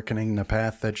 shadow darkening the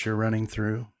path that you're running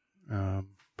through.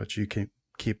 But you can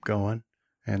keep going.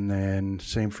 And then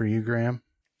same for you, Graham.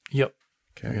 Yep.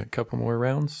 I Okay. got a couple more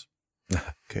rounds.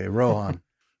 Okay, Rohan.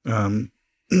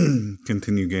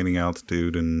 Continue gaining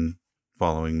altitude and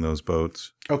following those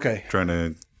boats, Okay. trying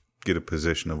to get a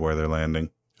position of where they're landing.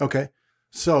 Okay.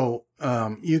 So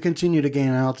you continue to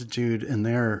gain altitude, and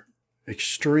they're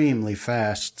extremely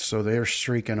fast. So they're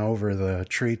streaking over the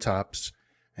treetops,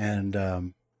 and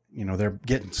they're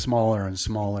getting smaller and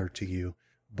smaller to you.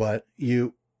 But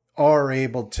you are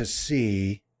able to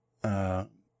see.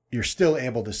 You're still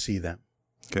able to see them.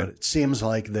 Okay. But it seems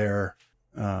like they're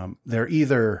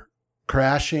either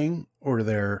crashing or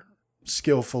they're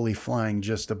skillfully flying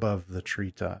just above the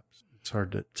treetops. It's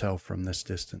hard to tell from this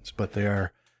distance, but they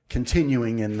are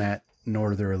continuing in that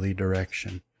northerly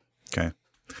direction. Okay.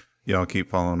 Yeah, I'll keep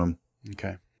following them.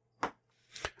 Okay.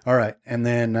 All right. And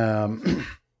then,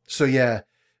 so yeah,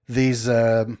 these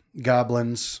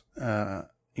goblins,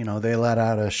 they let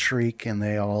out a shriek and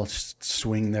they all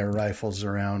swing their rifles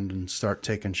around and start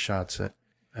taking shots at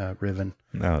Riven.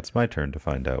 Now it's my turn to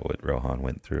find out what Rohan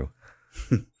went through.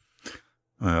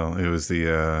 Well, it was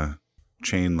the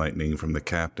chain lightning from the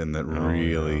captain that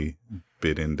really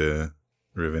bit into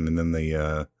Riven, and then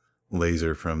the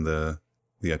laser from the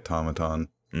automaton.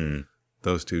 Mm.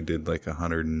 Those two did like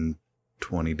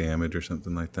 120 damage or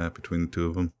something like that between the two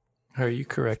of them. Are you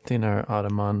correcting our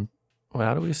Ottoman? Well,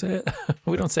 how do we say it?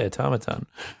 We don't say automaton.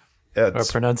 Our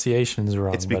pronunciation's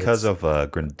wrong. It's because of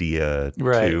Grandia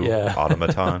 2 yeah.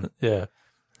 automaton. Yeah,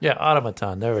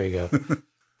 automaton. There we go.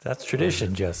 That's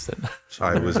tradition, Justin.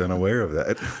 I was unaware of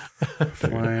that.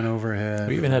 Flying overhead.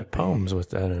 We even had poems with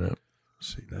that in it.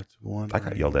 Let's see, that's one. I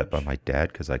got yelled at by my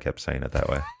dad because I kept saying it that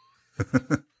way.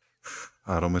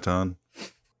 Automaton.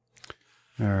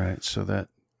 All right, so that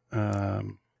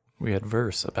we had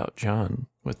verse about John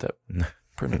with that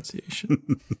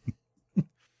pronunciation.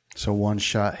 So one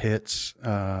shot hits.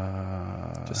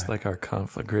 Just like our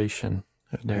conflagration.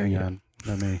 There hang you on.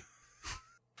 Let me.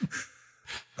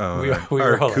 Oh, we were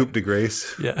our all coup de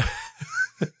grace. Yeah.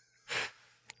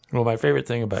 Well, my favorite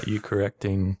thing about you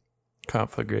correcting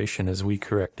conflagration is we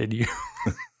corrected you.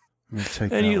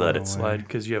 And you let it slide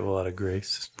because you have a lot of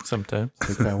grace sometimes.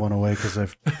 Take that one away because I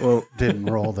didn't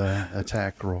roll the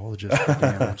attack roll, just the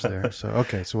damage there. So,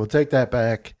 okay, so we'll take that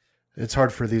back. It's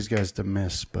hard for these guys to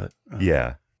miss, but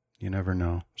yeah, you never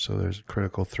know. So there's a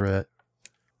critical threat,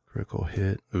 critical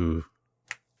hit,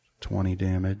 20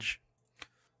 damage.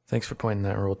 Thanks for pointing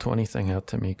that roll 20 thing out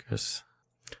to me, Chris.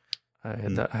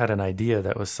 I had an idea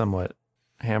that was somewhat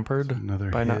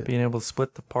hampered by not being able to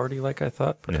split the party like I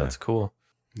thought, but that's cool.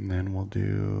 And then we'll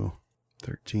do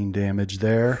 13 damage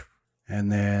there.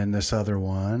 And then this other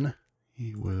one,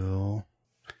 he will...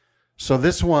 So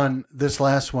this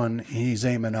last one, he's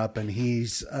aiming up and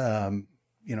he's,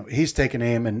 he's taking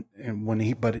aim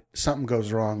and but something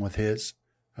goes wrong with his,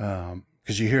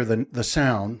 because you hear the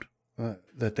sound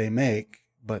that they make,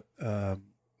 but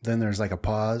then there's like a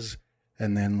pause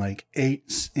and then like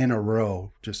 8 in a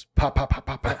row, just pop, pop, pop,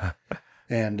 pop, pop.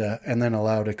 And then a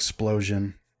loud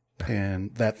explosion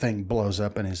and that thing blows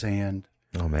up in his hand.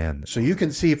 Oh man. So you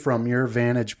can see from your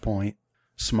vantage point,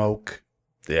 smoke.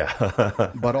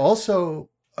 Yeah. But also,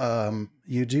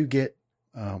 you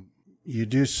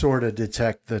do sort of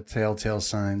detect the telltale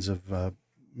signs of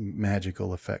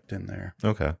magical effect in there.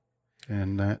 Okay.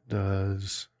 And that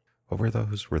does... What were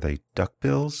those? Were they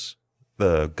duckbills?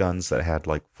 The guns that had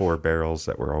like 4 barrels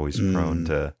that were always prone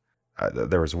to...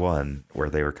 there was one where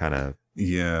they were kind of...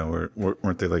 Yeah,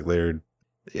 weren't they like layered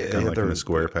kind of like in a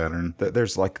square pattern? There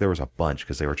was a bunch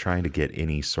because they were trying to get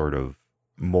any sort of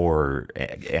more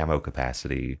ammo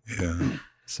capacity. Yeah.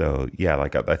 So yeah,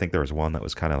 like I think there was one that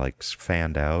was kind of like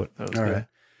fanned out. All right.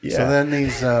 Yeah. So then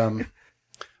these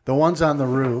the ones on the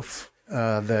roof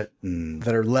that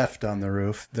are left on the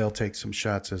roof, they'll take some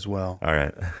shots as well. All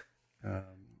right. Let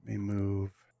me move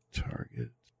target.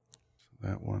 So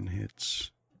that one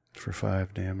hits for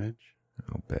 5 damage.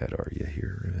 How bad are you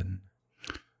here, Riven?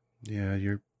 Yeah,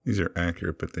 these are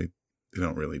accurate, but they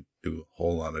don't really do a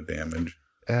whole lot of damage.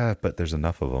 But there's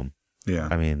enough of them. Yeah.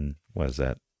 I mean, what is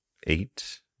that?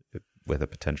 8 with a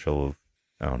potential of,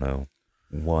 I don't know,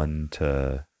 1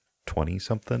 to 20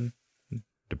 something,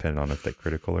 depending on if they're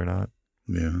critical or not.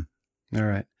 Yeah. All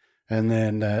right. And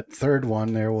then that third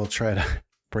one there, we'll try to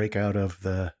break out of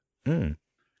the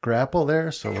grapple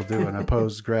there. So we'll do an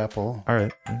opposed grapple. All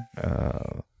right.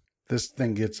 This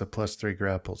thing gets a +3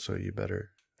 grapple, so you better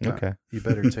okay. You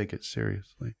better take it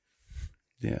seriously.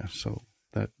 Yeah, so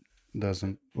that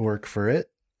doesn't work for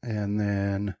it. And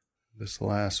then this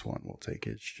last one will take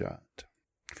its shot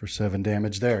for 7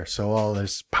 damage there. So all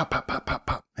this pop, pop, pop, pop,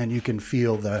 pop. And you can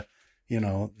feel the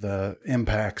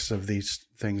impacts of these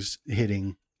things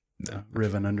hitting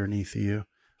Riven underneath you.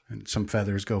 And some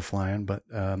feathers go flying. But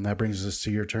that brings us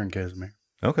to your turn, Casimir.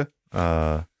 Okay.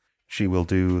 She will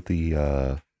do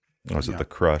the, the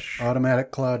crush?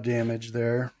 Automatic claw damage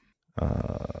there.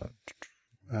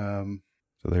 So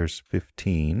there's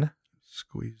 15.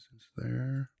 Squeezes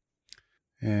there.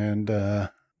 And, I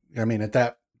mean,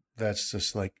 that's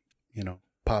just like,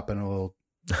 popping a little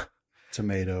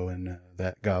tomato and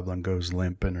that goblin goes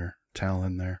limp in her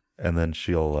talon there. And then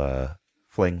she'll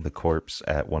fling the corpse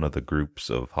at one of the groups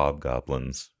of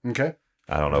hobgoblins. Okay.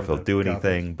 I don't know if they'll do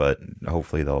anything, but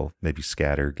hopefully they'll maybe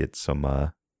scatter, get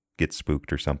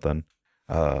spooked or something.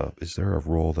 Is there a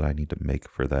roll that I need to make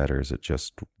for that, or is it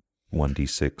just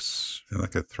 1d6. Is it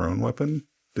like a thrown weapon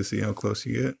to see how close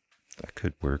you get? That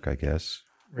could work, I guess.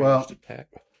 Well, Ranged attack.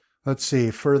 Let's see,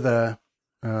 for the,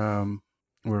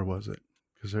 where was it?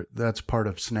 Because that's part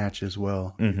of snatch as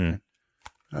well. Mm-hmm.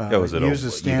 Use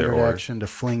a standard either or. action to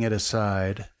fling it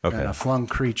aside. Okay. And a flung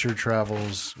creature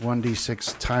travels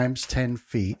 1d6 times 10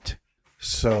 feet.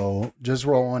 So just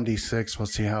roll 1d6. We'll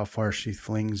see how far she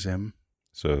flings him.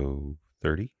 So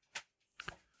 30?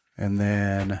 And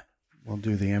then we'll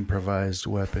do the improvised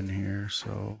weapon here.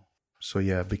 So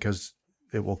yeah, because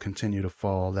it will continue to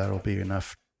fall, that'll be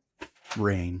enough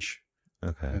range.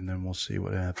 Okay. And then we'll see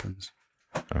what happens.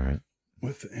 All right.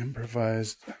 With the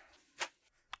improvised...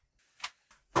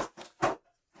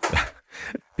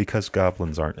 Because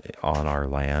goblins aren't on our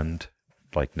land,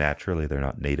 like naturally they're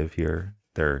not native here.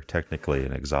 They're technically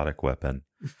an exotic weapon.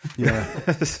 Yeah.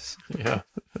 Yeah.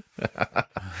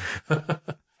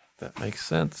 That makes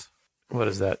sense. What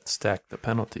does that stack the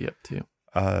penalty up to?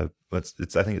 I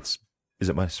think is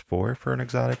it -4 for an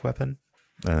exotic weapon?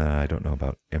 I don't know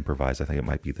about improvise. I think it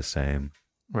might be the same.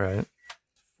 Right.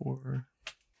 4.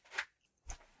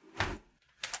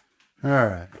 All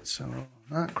right. So,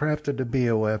 not crafted to be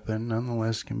a weapon,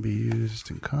 nonetheless can be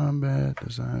used in combat,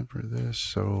 designed for this.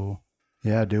 So,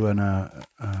 yeah,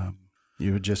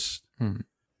 you would just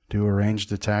do a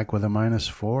ranged attack with a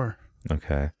 -4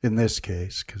 Okay. in this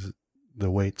case, because the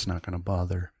weight's not going to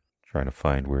bother. Trying to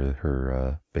find where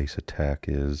her base attack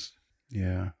is.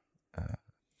 Yeah.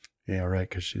 Yeah, right,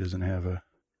 because she doesn't have a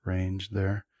range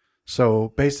there. So,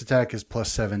 base attack is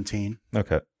 +17.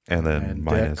 Okay. And then And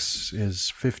minus. Dex is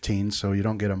 15, so you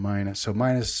don't get a minus. So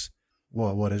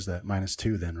what is that?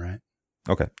 -2 then, right?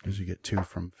 Okay. Because you get 2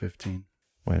 from 15.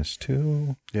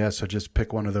 -2. Yeah, so just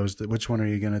pick one of those. Which one are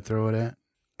you going to throw it at?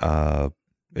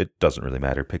 It doesn't really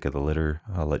matter. Pick of the litter.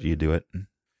 I'll let you do it.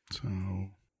 So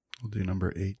we'll do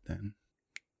number 8 then.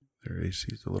 Their AC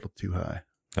is a little too high.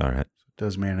 All right. So it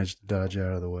does manage to dodge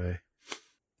out of the way.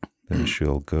 Then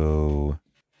she'll go.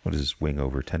 What is this? Wing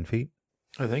over 10 feet?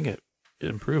 I think it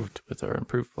improved with our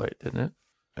improved flight, didn't it?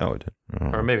 Oh, it did.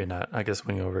 Oh. Or maybe not. I guess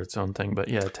wing over its own thing, but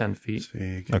yeah, 10 feet. So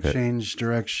you can Okay. change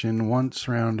direction once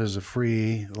round as a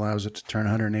free. Allows it to turn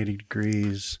 180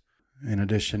 degrees. In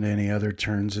addition to any other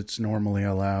turns it's normally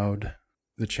allowed.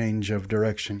 The change of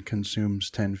direction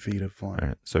consumes 10 feet of flying. All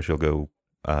right. So she'll go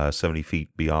 70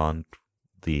 feet beyond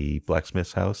the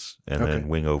blacksmith's house and Okay. then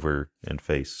wing over and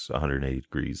face 180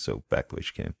 degrees. So back the way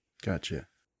she came. Gotcha.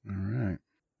 All right.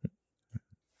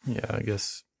 Yeah, I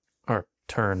guess our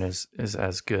turn is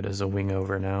as good as a wing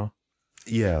over now.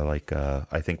 Yeah. Like,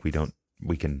 I think we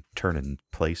can turn in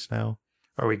place now.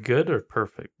 Are we good or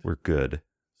perfect? We're good.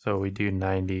 So we do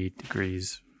 90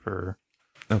 degrees for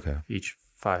Okay. each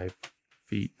 5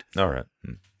 feet. All right.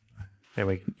 And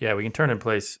we can turn in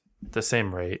place the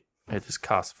same rate. It just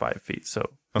costs 5 feet.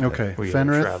 So Okay. we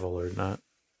Fenrith can travel or not.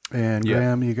 and Yeah.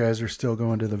 Graham, you guys are still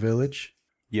going to the village?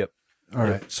 Yep. All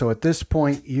right. So at this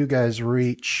point, you guys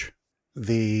reach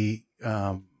the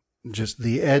just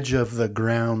the edge of the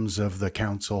grounds of the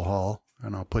council hall,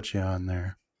 and I'll put you on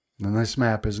there. And this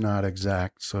map is not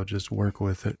exact, so just work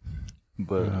with it.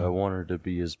 But I want her to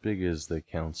be as big as the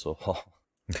council hall.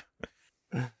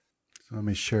 So let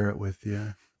me share it with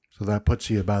you. So that puts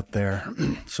you about there.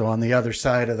 So on the other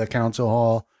side of the council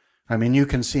hall, I mean, you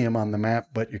can see them on the map,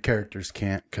 but your characters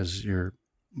can't because you're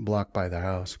blocked by the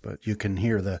house. But you can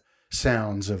hear the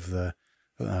sounds of the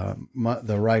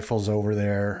rifles over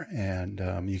there,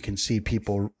 and you can see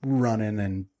people running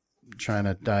and trying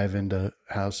to dive into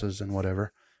houses and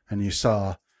whatever. And you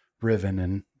saw Riven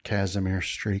and Casimir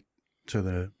streak to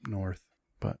the north,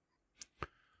 but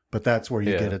that's where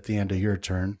you get at the end of your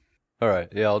turn. All right.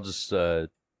 Yeah, I'll just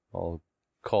I'll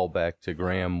call back to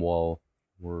Graham while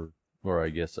or I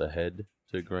guess ahead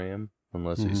to Graham,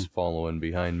 unless he's following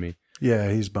behind me.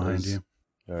 Yeah, he's behind you.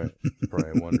 All right.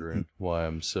 Probably wondering why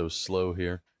I'm so slow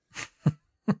here.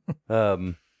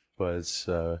 But it's,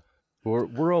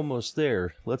 we're almost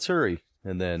there. Let's hurry,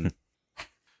 and then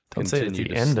Don't say it at continue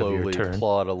the to end of your slowly turn.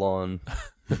 plod along.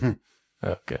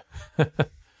 Okay.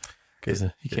 Because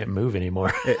he can't move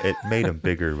anymore. It made him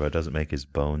bigger, but it doesn't make his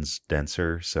bones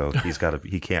denser. So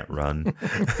he can't run.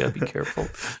 Gotta be careful.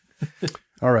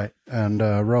 All right, and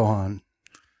Rohan.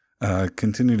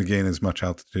 Continue to gain as much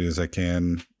altitude as I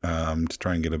can to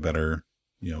try and get a better,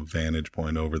 vantage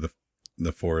point over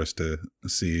the forest to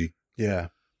see. Yeah.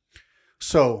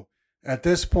 So at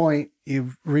this point,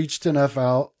 you've reached enough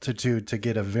altitude to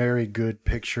get a very good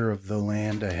picture of the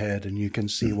land ahead, and you can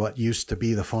see what used to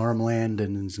be the farmland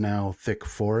and is now thick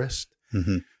forest.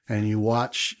 Mm-hmm. And you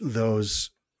watch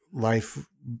those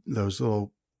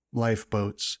little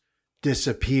lifeboats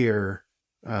disappear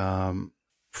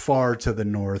far to the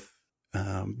north,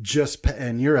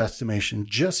 in your estimation,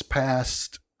 just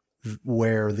past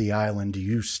where the island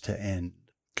used to end.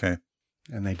 Okay.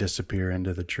 And they disappear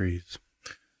into the trees.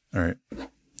 All right.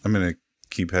 I'm going to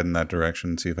keep heading that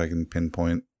direction, see if I can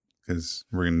pinpoint, because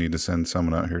we're going to need to send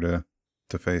someone out here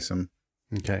to face him.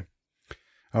 Okay.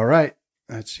 All right.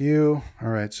 That's you. All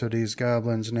right. So these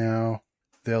goblins now,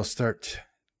 they'll start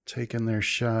taking their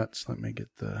shots. Let me get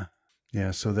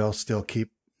so they'll still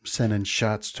keep sending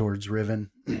shots towards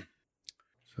Riven.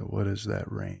 So what is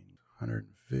that range?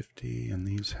 150, and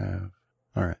these have...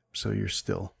 All right. So you're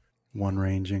still one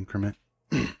range increment.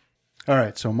 All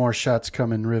right, so more shots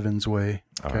coming Riven's way,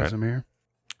 Casimir.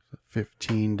 Right.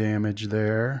 15 damage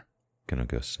there. Gonna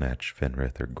go snatch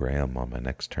Fenrith or Graham on my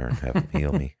next turn. Have him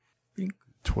heal me.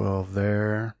 12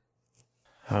 there.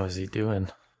 How is he doing?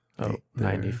 Oh,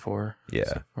 94. Yeah.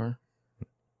 So far.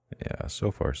 Yeah,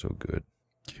 so far so good.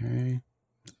 Okay.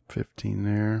 15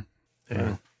 there.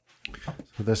 Yeah.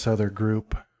 So this other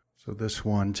group, so this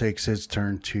one takes his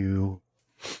turn to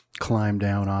climb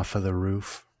down off of the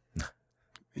roof.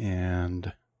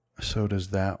 And so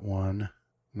does that one.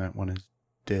 That one is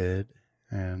dead.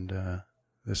 And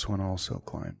this one also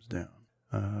climbs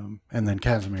down. And then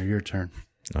Casimir, your turn.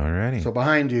 Alrighty. So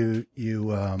behind you,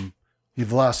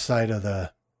 you've lost sight of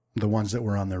the ones that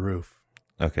were on the roof.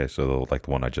 Okay, so the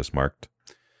one I just marked.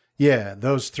 Yeah,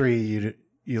 those three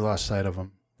you lost sight of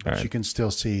them, but right. You can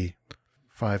still see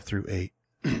 5 through 8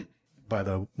 by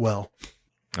the well.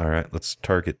 All right, let's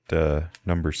target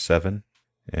number 7,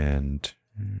 and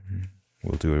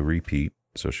we'll do a repeat.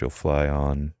 So she'll fly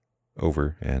on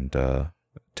over and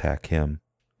attack him.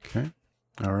 Okay.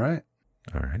 All right.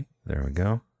 All right, there we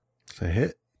go. It's a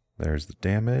hit. There's the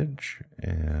damage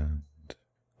and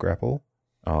grapple.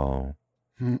 Oh.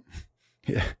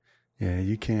 Yeah. Yeah,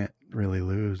 you can't really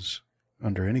lose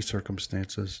under any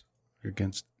circumstances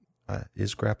against.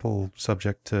 Is grapple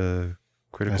subject to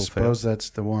critical I suppose that's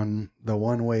the one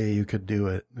way you could do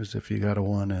it is if you got a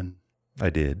 1 and. I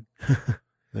did.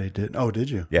 They did. Oh, did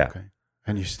you? Yeah. Okay.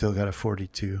 And you still got a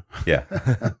 42. Yeah.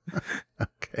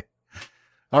 Okay.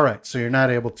 All right. So you're not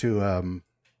able to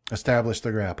establish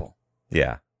the grapple.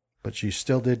 Yeah. But you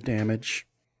still did damage.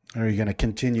 Are you going to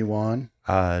continue on?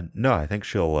 No, I think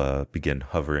she'll begin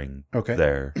hovering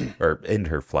there. Or in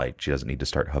her flight. She doesn't need to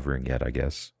start hovering yet, I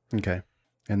guess. Okay.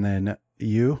 And then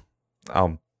you?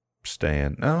 I'll stay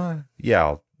in. I'm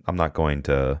not going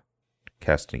to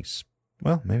cast any...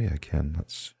 Well, maybe I can.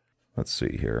 Let's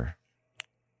see here.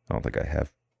 I don't think I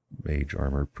have mage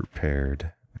armor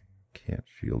prepared. I can't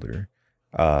shield her.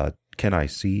 Can I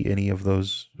see any of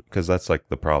those? Because that's like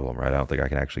the problem, right? I don't think I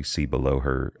can actually see below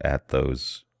her at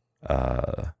those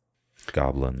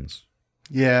goblins.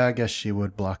 Yeah, I guess she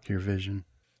would block your vision.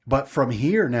 But from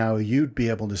here now, you'd be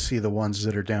able to see the ones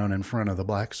that are down in front of the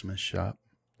blacksmith shop.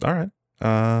 All right.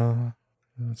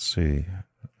 Let's see.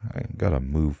 I got a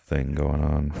move thing going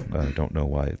on. I don't know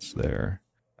why it's there.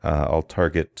 I'll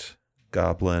target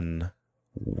Goblin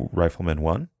Rifleman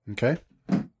 1. Okay.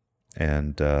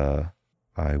 And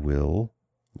I will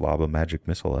lob a magic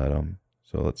missile at him.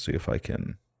 So let's see if I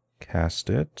can cast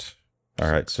it.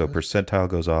 All right, so percentile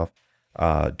goes off.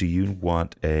 Do you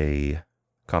want a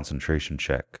concentration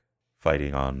check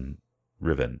fighting on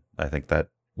Riven? I think that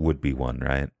would be one,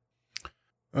 right?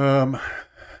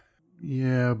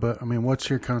 Yeah, but I mean, what's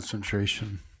your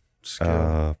concentration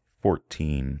skill?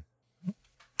 14.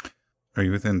 Are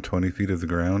you within 20 feet of the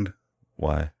ground?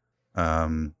 Why?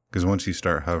 Because once you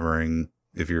start hovering,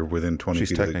 if you're within 20 feet...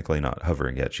 She's technically not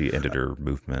hovering yet. She ended her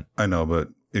movement. I know, but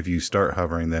if you start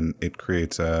hovering, then it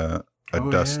creates a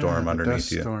dust storm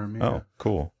underneath you. Storm, yeah. Oh,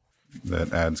 cool.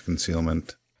 That adds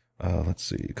concealment. Let's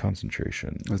see.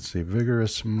 Concentration. Let's see.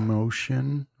 Vigorous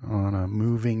motion on a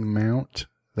moving mount.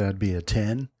 That'd be a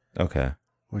 10. Okay.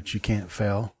 Which you can't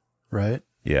fail, right?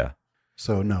 Yeah.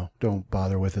 So, no, don't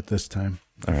bother with it this time.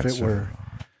 All if right, it were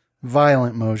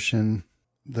violent motion,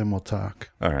 then we'll talk.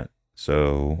 All right.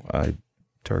 So I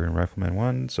target Rifleman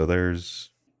 1. So there's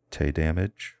Tay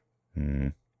damage.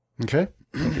 Okay.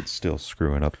 I think it's still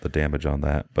screwing up the damage on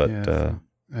that, but yeah,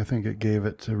 I think it gave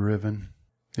it to Riven.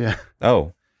 Yeah.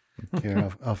 Oh.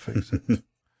 Here, I'll fix it.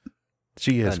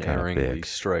 She is kind of unerringly big.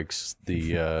 strikes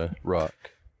the rock.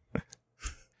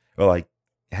 Well, I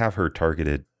have her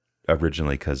targeted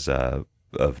originally because of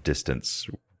distance,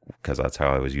 because that's how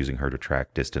I was using her to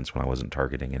track distance when I wasn't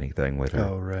targeting anything with her.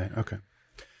 Oh, right. Okay.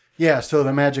 Yeah, so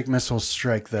the magic missiles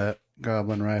strike that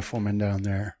goblin rifleman down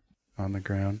there on the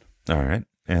ground. All right.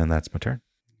 And that's my turn.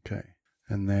 Okay.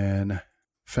 And then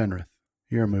Fenrith,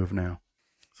 your move now.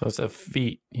 So it's a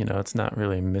feat, it's not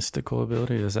really a mystical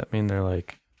ability. Does that mean they're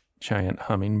like giant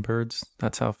hummingbirds.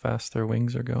 That's how fast their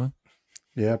wings are going.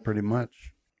 Yeah, pretty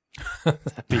much.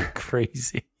 That'd be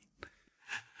crazy.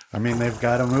 I mean, they've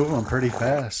got to move them pretty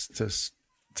fast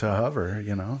to hover,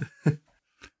 you know?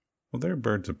 Well, there are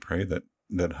birds of prey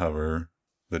that hover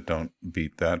that don't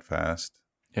beat that fast.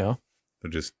 Yeah.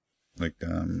 They're just like...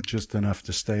 just enough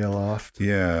to stay aloft.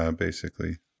 Yeah,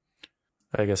 basically.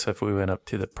 I guess if we went up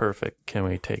to the perfect, can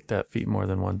we take that feat more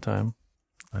than one time?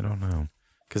 I don't know.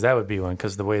 Because that would be one.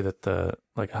 Because the way that the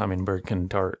hummingbird can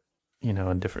dart,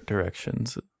 in different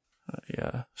directions.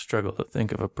 Struggle to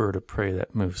think of a bird of prey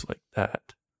that moves like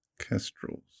that.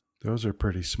 Kestrels. Those are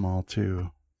pretty small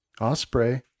too.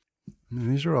 Osprey. I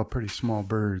mean, these are all pretty small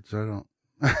birds. I don't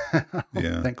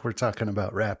think we're talking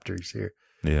about raptors here.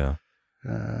 Yeah.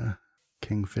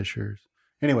 Kingfishers.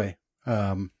 Anyway,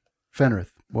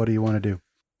 Fenrith, what do you want to do?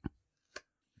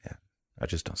 Yeah. I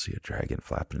just don't see a dragon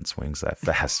flapping its wings that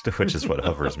fast, which is what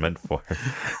hover is meant for.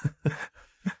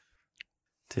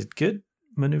 Did good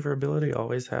maneuverability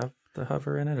always have the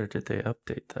hover in it, or did they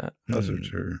update that? Those are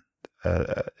true.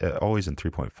 Always in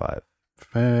 3.5.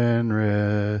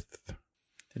 Fenrith.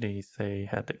 Did he say he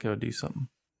had to go do something?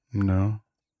 No.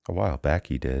 A while back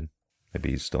he did. Maybe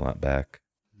he's still not back.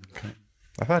 Okay.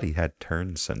 I thought he had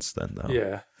turned since then, though.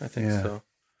 Yeah, I think so.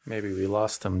 Maybe we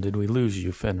lost him. Did we lose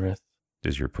you, Fenrith?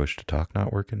 Is your push to talk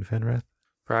not working, Fenrith?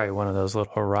 Probably one of those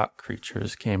little rock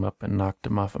creatures came up and knocked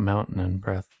him off a mountain in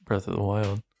Breath of the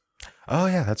Wild. Oh,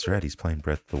 yeah, that's right. He's playing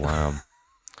Breath of the Wild.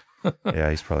 Yeah,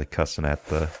 he's probably cussing at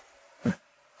the...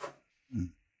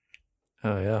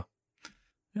 Oh, yeah.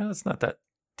 Yeah, that's not that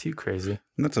too crazy.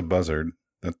 And that's a buzzard.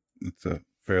 That's a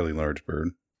fairly large bird.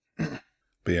 But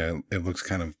yeah, it looks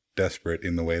kind of desperate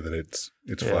in the way that it's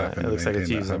flapping. It looks like it's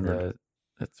using hover.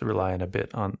 it's relying a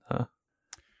bit on I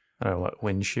don't know what,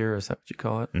 wind shear, is that what you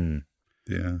call it? Mm.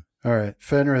 Yeah. All right.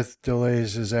 Fenrith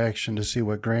delays his action to see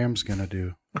what Graham's going to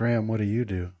do. Graham, what do you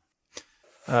do?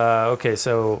 Okay,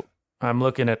 so I'm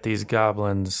looking at these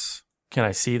goblins. Can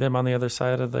I see them on the other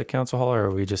side of the council hall, or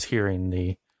are we just hearing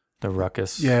the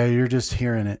ruckus? Yeah, you're just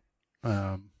hearing it.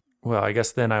 Well, I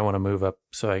guess then I want to move up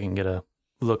so I can get a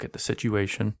look at the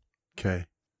situation. Okay.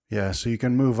 Yeah, so you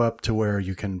can move up to where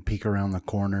you can peek around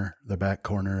the back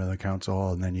corner of the council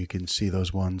hall, and then you can see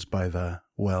those ones by the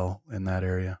well in that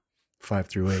area, 5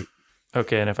 through 8.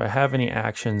 Okay, and if I have any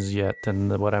actions yet, then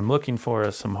what I'm looking for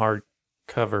is some hard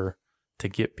cover to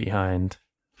get behind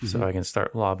so I can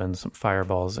start lobbing some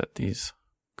fireballs at these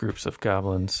groups of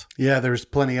goblins. Yeah, there's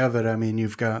plenty of it. I mean,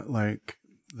 you've got like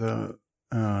the...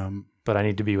 But I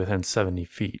need to be within 70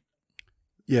 feet.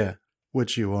 Yeah,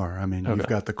 which you are. I mean, you've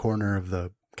got the corner of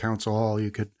the council hall.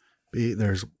 You could be...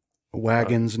 There's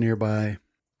wagons nearby.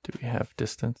 Do we have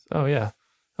distance? Oh, yeah.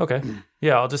 Okay.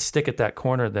 Yeah, I'll just stick at that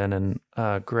corner then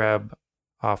and grab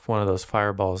off one of those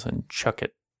fireballs and chuck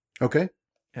it Okay.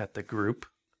 at the group.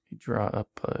 Draw up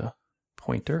a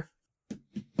pointer.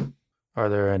 Are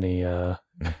there any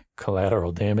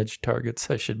collateral damage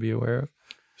targets I should be aware of?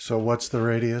 So what's the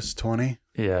radius? 20?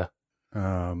 Yeah.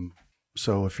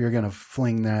 So if you're going to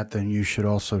fling that, then you should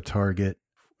also target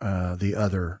the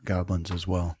other goblins as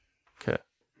well. Okay.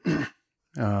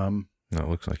 No, it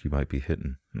looks like you might be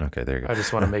hitting. Okay, there you go. I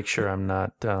just want to make sure I'm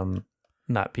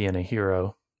not being a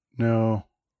hero. No,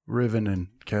 Riven and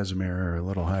Casimir are a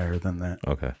little higher than that.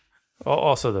 Okay.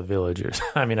 Also the villagers.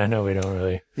 I mean, I know we don't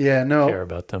really care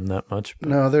about them that much. But...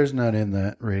 No, there's not in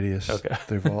that radius. Okay.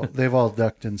 they've all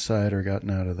ducked inside or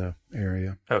gotten out of the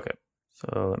area. Okay.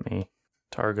 So let me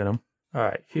target them. All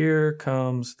right. Here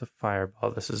comes the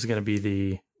fireball. This is going to be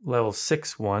the level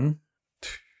 6 one.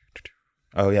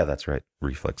 Oh, yeah, that's right.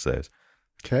 Reflex saves.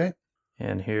 Okay.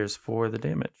 And here's for the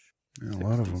damage. Yeah, a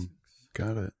lot of them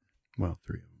got it. Well,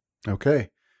 3 of them. Okay.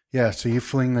 Yeah, so you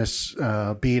fling this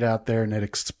bead out there and it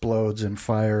explodes and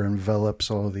fire envelops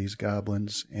all of these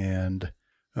goblins. And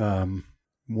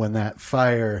when the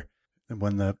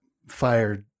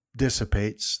fire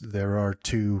dissipates, there are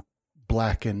 2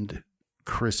 blackened,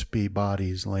 crispy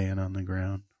bodies laying on the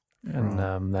ground.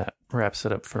 And that wraps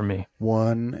it up for me.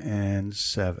 1 and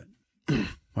 7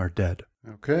 are dead.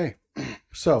 Okay.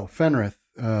 So, Fenrith,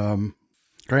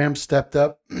 Graham stepped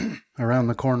up around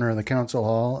the corner of the council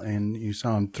hall, and you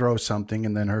saw him throw something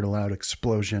and then heard a loud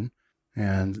explosion,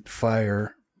 and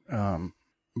fire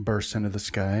burst into the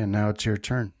sky, and now it's your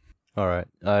turn. All right.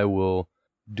 I will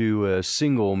do a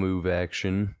single move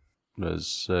action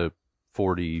as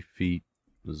 40 feet,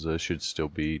 as I should still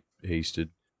be hasted.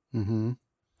 Mm-hmm.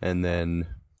 And then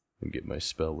I'll get my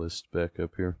spell list back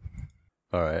up here.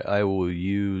 All right. I will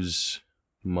use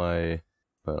my...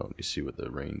 Well, let me see what the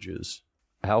range is.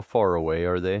 How far away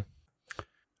are they?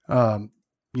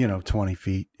 20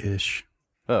 feet-ish.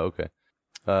 Oh, okay.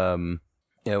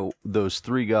 Those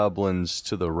 3 goblins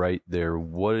to the right there,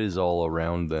 what is all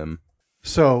around them?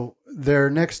 So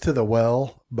they're next to the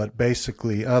well, but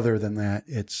basically, other than that,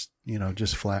 it's,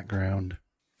 just flat ground.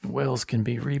 Wells can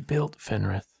be rebuilt,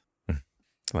 Fenrith.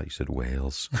 Like you said,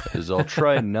 whales. Is I'll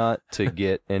try not to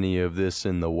get any of this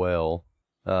in the well,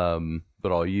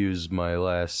 but I'll use my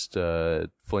last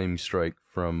flame strike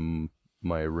from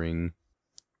my ring.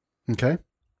 Okay.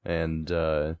 And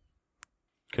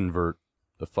convert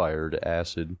the fire to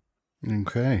acid.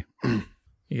 Okay.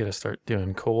 You got to start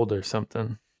doing cold or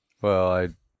something. Well,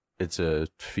 it's a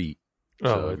feat,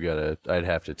 so I'd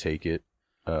have to take it.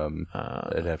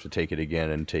 I'd have to take it again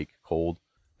and take cold,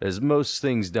 as most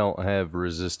things don't have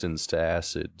resistance to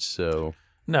acid. So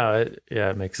no,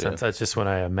 it makes sense. That's just when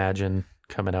I imagine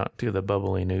coming out to the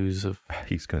bubbly news of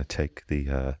He's going to take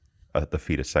the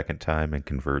feat a second time and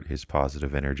convert his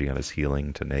positive energy on his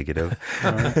healing to negative.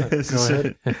 All right. Go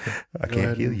ahead. I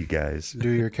can't heal you guys. Do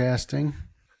your casting.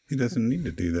 He doesn't need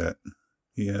to do that.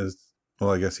 He has.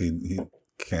 Well, I guess he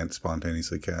can't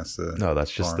spontaneously cast the. No,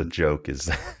 that's just the joke. Is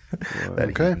that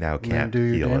Okay. he now You can't do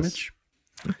your heal damage.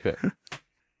 us. okay.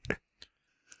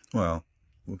 Well,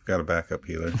 we've got a backup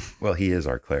healer. Well, he is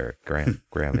our cleric. Graham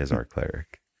is our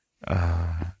cleric.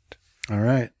 All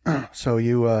right. So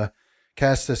you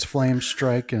cast this flame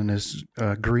strike, and this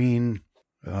green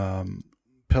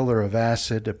pillar of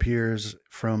acid appears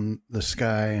from the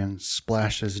sky and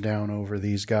splashes down over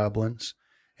these goblins.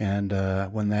 And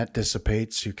when that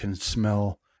dissipates, you can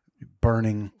smell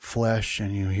burning flesh,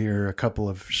 and you hear a couple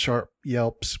of sharp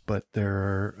yelps. But there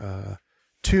are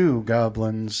 2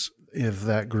 goblins of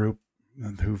that group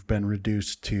who've been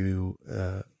reduced to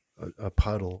a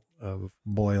puddle of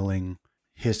boiling,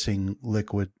 hissing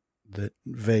liquid that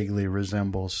vaguely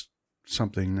resembles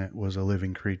something that was a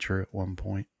living creature at one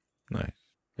point. Nice.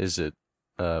 Is it?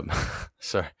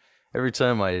 Sorry. Every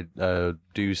time I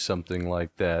do something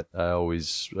like that, I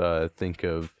always think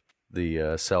of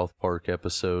the South Park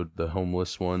episode, the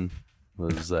homeless one.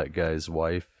 Was that guy's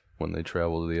wife when they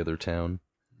travel to the other town?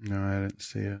 No, I didn't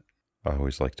see it. I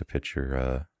always like to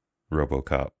picture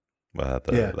RoboCop,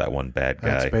 that one bad guy.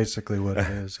 That's basically what it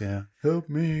is, yeah. Help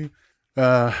me.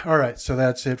 All right, so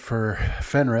that's it for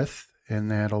Fenrith, and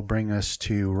that'll bring us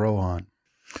to Rohan.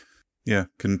 Yeah,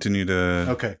 continue to.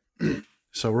 Okay.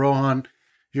 So, Rohan,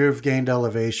 you've gained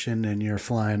elevation, and you're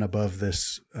flying above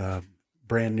this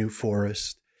brand new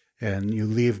forest, and you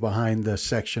leave behind the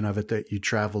section of it that you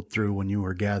traveled through when you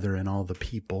were gathering all the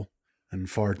people. And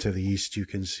far to the east, you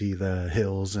can see the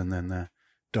hills and then the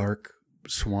dark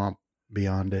swamp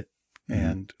beyond it. Mm-hmm.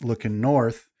 And looking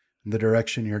north, the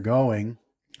direction you're going,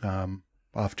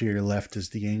 off to your left is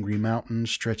the Angry Mountain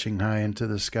stretching high into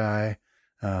the sky.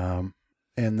 And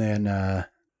then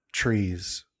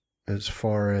trees as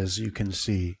far as you can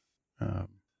see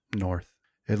north.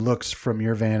 It looks from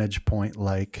your vantage point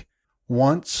like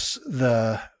once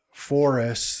the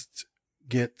forest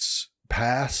gets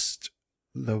past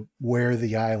where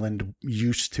the island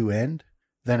used to end,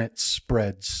 then it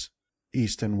spreads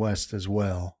east and west as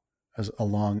well as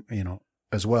along,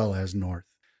 as well as north.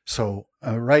 So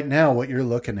right now, what you're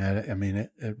looking at, I mean,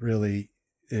 it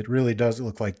really does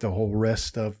look like the whole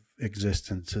rest of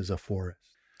existence is a forest.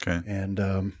 Okay.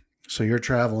 And so you're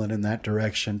traveling in that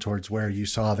direction towards where you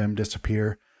saw them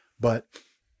disappear. But,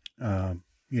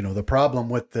 the problem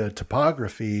with the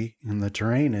topography and the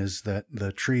terrain is that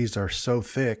the trees are so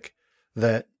thick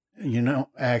that you don't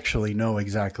actually know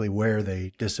exactly where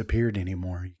they disappeared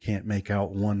anymore. You can't make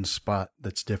out one spot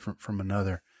that's different from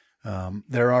another.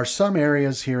 There are some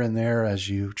areas here and there as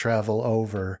you travel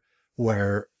over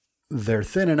where they're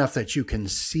thin enough that you can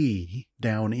see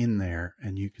down in there,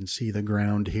 and you can see the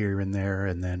ground here and there.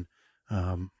 And then,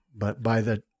 but by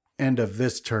the end of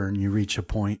this turn, you reach a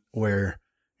point where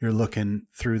you're looking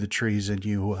through the trees and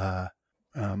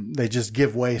they just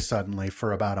give way suddenly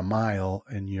for about a mile,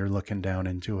 and you're looking down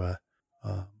into a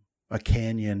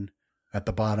canyon at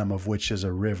the bottom of which is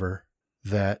a river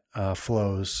that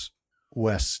flows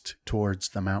west towards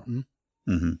the mountain.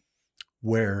 Mm-hmm.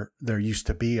 Where there used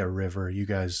to be a river you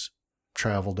guys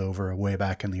traveled over way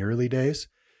back in the early days.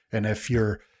 And if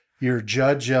your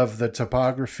judge of the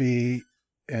topography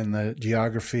and the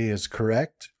geography is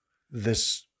correct,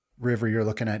 this river you're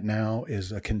looking at now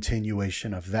is a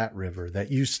continuation of that river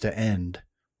that used to end,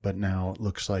 but now it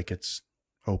looks like it's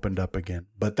opened up again.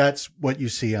 But that's what you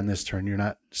see on this turn. You're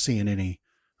not seeing any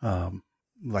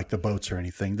like the boats or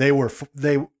anything. They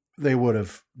would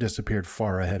have disappeared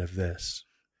far ahead of this.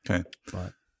 Okay.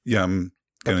 But, yeah, I'm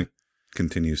going to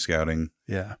continue scouting.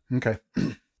 Yeah. Okay.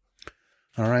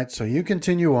 All right. So you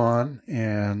continue on,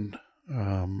 and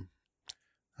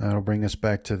That'll bring us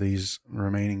back to these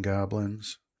remaining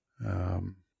goblins.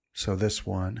 So this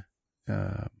one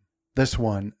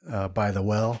by the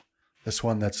well, this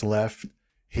one that's left,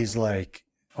 he's like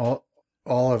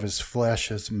all of his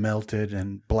flesh is melted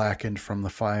and blackened from the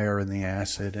fire and the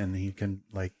acid, and you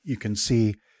can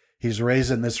see he's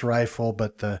raising this rifle,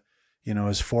 but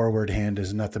his forward hand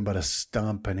is nothing but a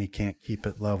stump, and he can't keep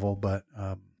it level, but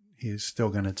he's still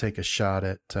going to take a shot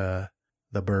at the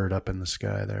bird up in the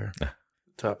sky there.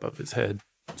 Top of his head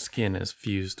skin is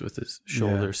fused with his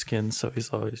shoulder skin, so he's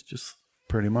always just...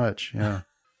 Pretty much, yeah.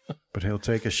 But he'll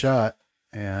take a shot,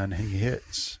 and he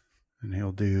hits, and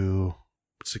he'll do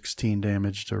 16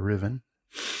 damage to Riven.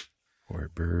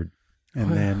 Poor bird.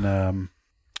 And then,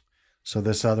 so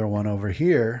this other one over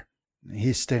here,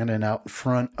 he's standing out in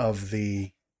front of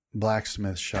the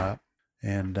blacksmith shop,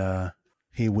 and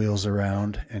he wheels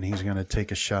around, and he's going to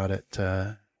take a shot at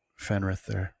Fenrith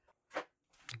there.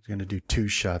 He's going to do 2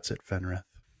 shots at Fenrith.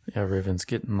 Yeah, Riven's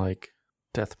getting like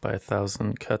death by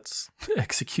 1,000 cuts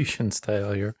execution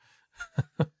style here.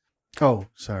 Oh,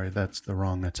 sorry, that's the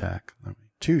wrong attack.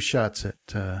 2 shots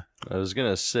at... I was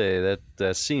going to say,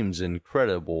 that seems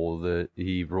incredible that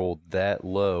he rolled that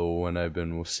low when I've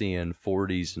been seeing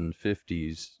 40s and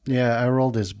 50s. Yeah, I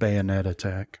rolled his bayonet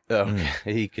attack. Oh,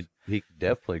 he could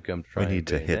definitely come try. We need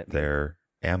to hit their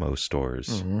ammo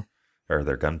stores or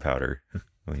their gunpowder.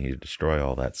 We need to destroy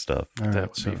all that stuff. All right,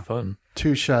 that would be fun.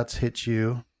 2 shots hit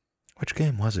you. Which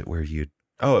game was it where you...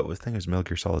 Oh, I think it was Metal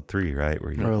Gear Solid 3, right?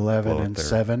 Where you 11 and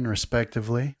 7,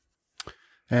 respectively.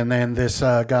 And then this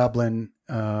goblin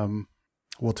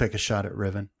will take a shot at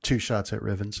Riven. 2 shots at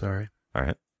Riven, sorry. All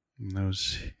right. And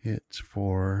those hits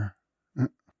for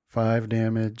 5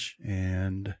 damage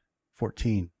and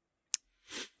 14.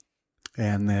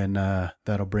 And then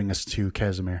that'll bring us to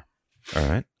Casimir. All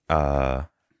right.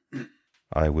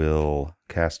 I will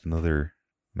cast another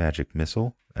magic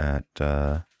missile at...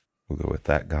 we'll go with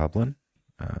that goblin.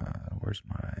 Where's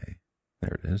my...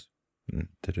 There it is.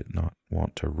 Did it not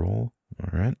want to roll?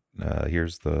 All right.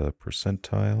 Here's the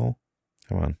percentile.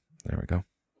 Come on. There we go.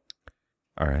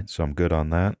 All right. So I'm good on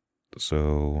that.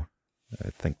 So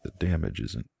I think the damage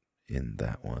isn't in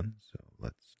that one.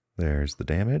 So there's the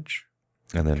damage.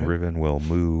 And then Riven will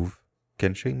move.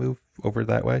 Can she move over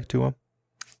that way to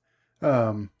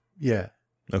him? Yeah.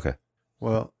 Okay.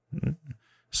 Well,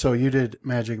 so you did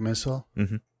magic missile,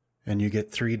 and you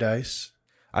get 3 dice.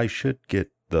 I should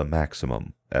get the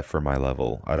maximum for my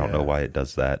level. I don't know why it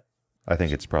does that. I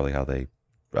think it's probably how they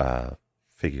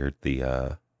figured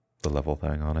the level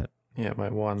thing on it. Yeah, my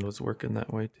wand was working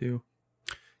that way too.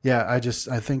 Yeah, I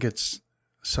think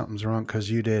something's wrong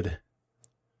because you did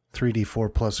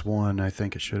 3d4 plus 1. I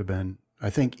think it should have been. I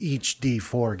think each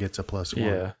d4 gets a plus 1.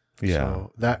 Yeah.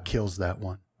 So that kills that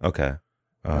one. Okay.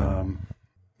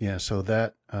 Yeah, so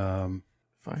that...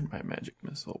 Find my magic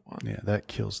missile wand. Yeah, that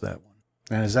kills that one.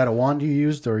 And is that a wand you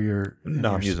used or your...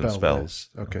 No, I'm using spells.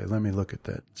 Okay, let me look at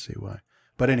that and see why.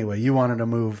 But anyway, you wanted to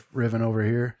move Riven over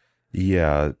here?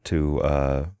 Yeah,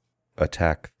 to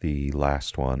attack the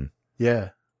last one. Yeah,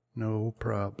 no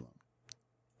problem.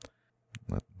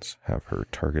 Let's have her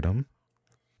target him.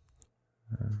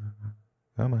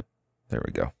 Come on. There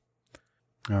we go.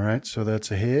 All right, so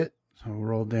that's a hit. So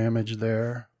roll damage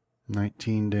there.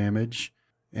 19 damage.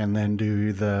 And then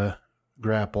do the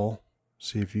grapple.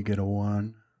 See if you get a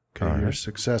 1. Okay, you're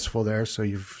successful there. So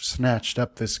you've snatched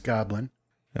up this goblin.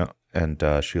 Yeah, and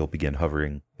she'll begin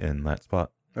hovering in that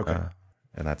spot. Okay.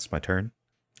 And that's my turn.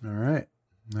 All right.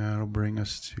 That'll bring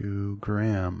us to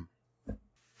Graham.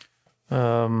 We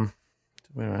don't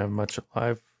have much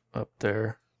alive up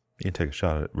there. You can take a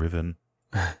shot at Riven.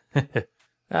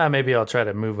 Maybe I'll try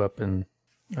to move up and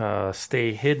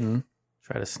stay hidden.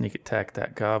 Try to sneak attack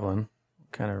that goblin.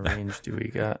 What kind of range do we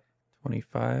got?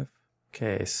 25?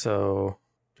 Okay, so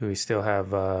do we still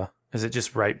have... is it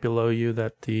just right below you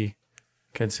that the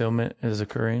concealment is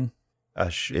occurring?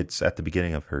 It's at the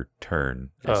beginning of her turn.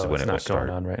 Oh, when it's it not will start.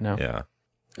 going on right now. Yeah.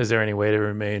 Is there any way to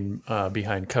remain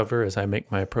behind cover as I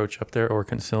make my approach up there, or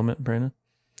concealment, Brandon?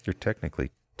 You're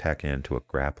technically tacking into a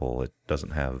grapple. It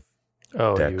doesn't have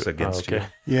Oh, decks against you.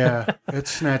 Yeah,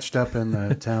 it's snatched up in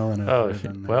the talon of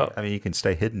Riven. Well, I mean, you can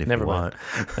stay hidden if never you mind.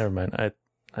 want. Never mind.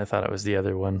 I thought it was the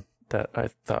other one that I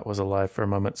thought was alive for a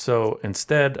moment. So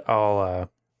instead, I'll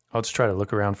just try to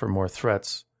look around for more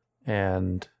threats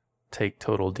and take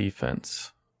total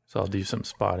defense. So I'll do some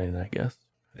spotting, I guess.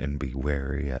 And be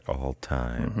wary at all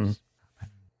times.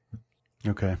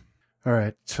 Okay. All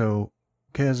right. So,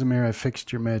 Casimir, I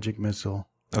fixed your magic missile.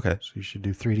 Okay. So you should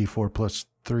do 3d4 plus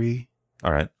 3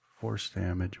 All right. force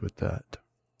damage with that.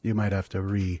 You might have to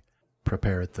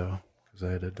re-prepare it, though, because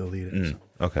I had to delete it.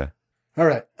 Okay. All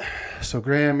right. So,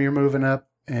 Graham, you're moving up,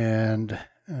 and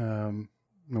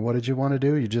what did you want to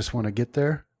do? You just want to get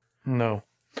there? No.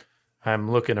 I'm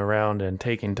looking around and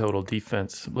taking total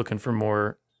defense, looking for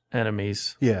more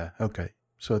enemies. Yeah, okay.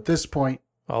 So at this point...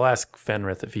 I'll ask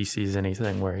Fenrith if he sees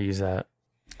anything where he's at.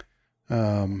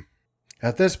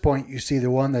 At this point, you see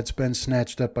the one that's been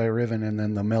snatched up by Riven and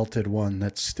then the melted one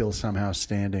that's still somehow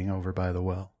standing over by the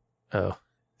well. Oh.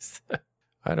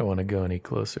 I don't want to go any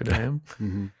closer to him.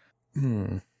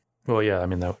 Mm-hmm. Well, yeah, I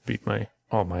mean, that would be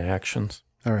all my actions.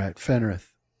 All right, Fenrith.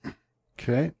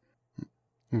 Okay.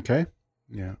 Okay.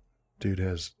 Yeah. Dude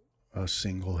has a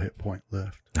single hit point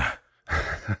left.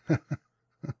 All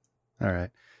right.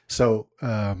 So,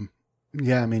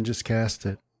 yeah, I mean, just cast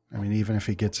it. I mean, even if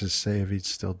he gets his save, he's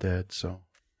still dead. So,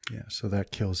 yeah, so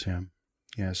that kills him.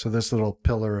 Yeah, so this little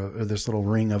this little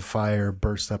ring of fire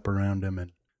bursts up around him,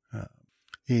 and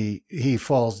he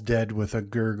falls dead with a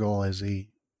gurgle as he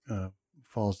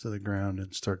falls to the ground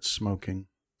and starts smoking.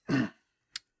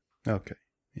 Okay,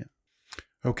 yeah.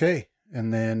 Okay,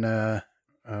 and then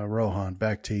Rohan,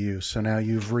 back to you. So now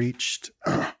you've reached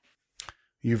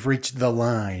the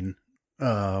line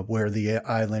where the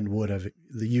island would have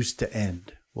used to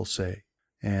end, we'll say,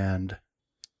 and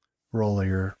roll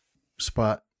your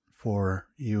spot for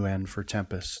you and for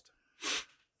Tempest.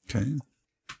 Okay.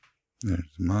 There's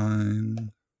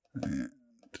mine. And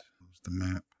close the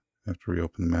map. I have to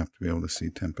reopen the map to be able to see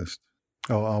Tempest.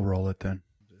 Oh, I'll roll it then.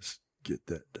 Just get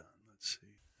that done. Let's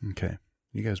see. Okay.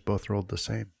 You guys both rolled the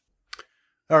same.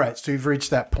 All right. So you've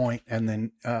reached that point, and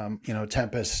then,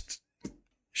 Tempest,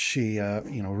 she,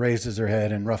 raises her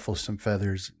head and ruffles some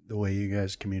feathers the way you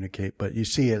guys communicate. But you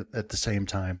see it at the same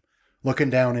time. Looking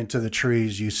down into the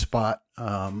trees, you spot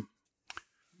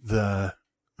the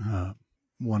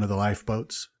one of the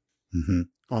lifeboats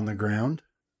on the ground.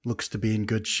 Looks to be in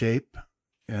good shape.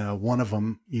 One of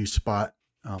them you spot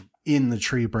in the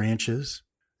tree branches,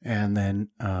 and then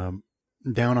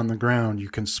down on the ground you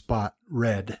can spot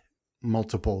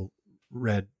multiple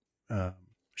red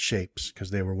shapes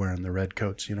because they were wearing the red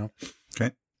coats.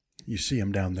 Okay. You see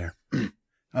them down there.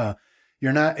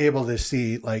 You're not able to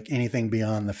see like anything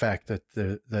beyond the fact that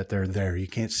they're there. You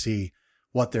can't see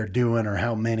what they're doing or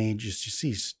how many. Just you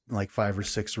see like 5 or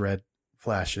 6 red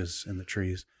flashes in the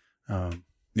trees.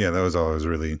 Yeah, that was all I was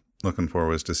really looking for,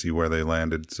 was to see where they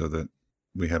landed so that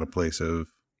we had a place of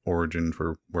origin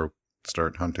for where to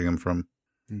start hunting them from.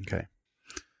 Okay.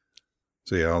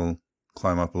 So yeah, I'll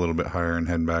climb up a little bit higher and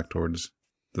head back towards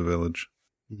the village.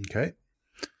 Okay.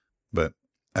 But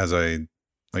as I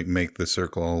make the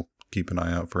circle, I'll keep an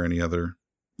eye out for any other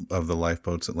of the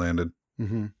lifeboats that landed.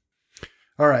 Mm-hmm.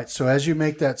 All right. So as you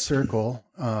make that circle,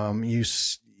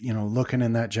 looking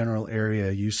in that general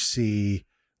area, you see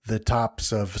the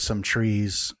tops of some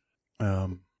trees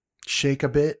shake a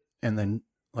bit, and then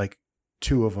like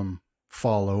 2 of them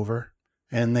fall over.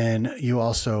 And then you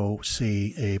also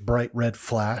see a bright red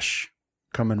flash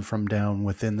coming from down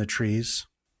within the trees.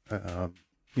 You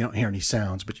don't hear any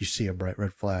sounds, but you see a bright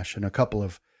red flash, and a couple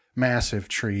of massive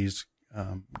trees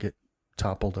get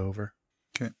toppled over.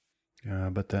 Okay.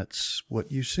 But that's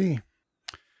what you see.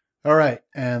 All right.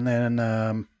 And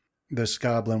then this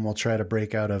goblin will try to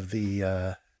break out of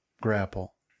the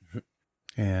grapple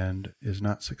and is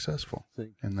not successful.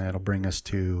 And that'll bring us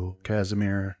to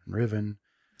Casimir and Riven.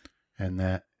 And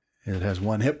that it has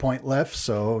 1 hit point left,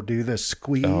 so do the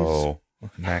squeeze. Oh,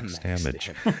 max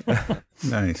damage.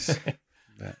 Nice.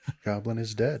 That goblin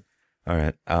is dead. All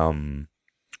right.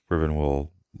 Riven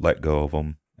will let go of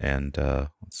him, and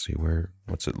let's see,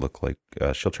 what's it look like?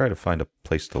 She'll try to find a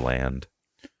place to land.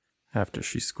 After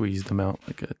she squeezed them out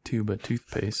like a tube of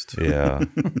toothpaste. Yeah.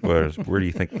 Where do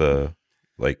you think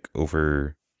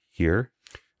over here?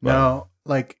 No,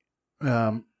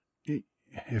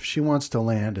 if she wants to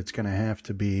land, it's going to have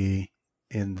to be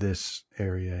in this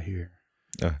area here.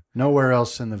 Nowhere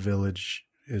else in the village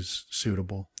is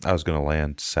suitable. I was going to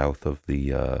land south of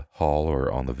the hall or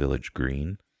on the village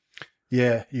green.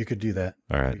 Yeah, you could do that.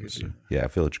 All right. Yeah,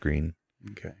 village green.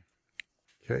 Okay.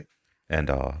 And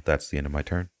that's the end of my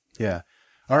turn. Yeah.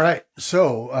 All right.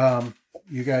 So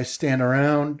you guys stand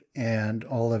around, and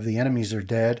all of the enemies are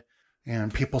dead,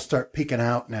 and people start peeking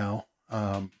out now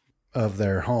of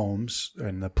their homes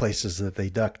and the places that they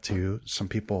duck to. Some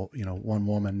people, one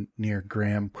woman near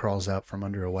Graham crawls out from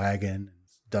under a wagon,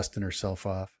 dusting herself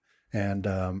off. And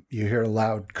you hear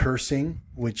loud cursing,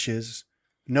 which is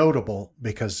notable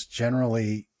because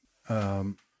generally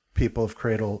people of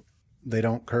Cradle, they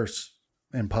don't curse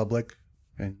in public,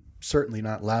 and certainly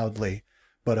not loudly.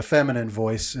 But a feminine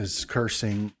voice is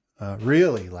cursing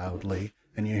really loudly,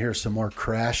 and you hear some more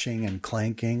crashing and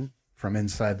clanking from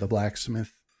inside the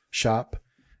blacksmith shop,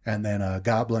 and then a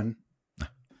goblin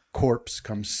corpse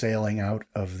comes sailing out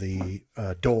of the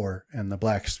door, and the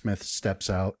blacksmith steps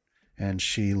out, and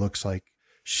she looks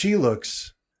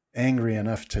angry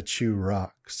enough to chew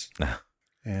rocks.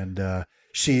 And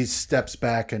she steps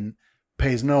back and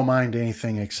pays no mind to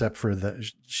anything except for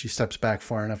she steps back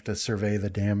far enough to survey the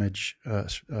damage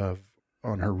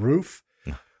on her roof,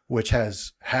 which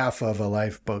has half of a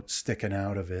lifeboat sticking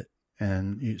out of it.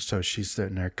 And so she's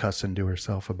sitting there cussing to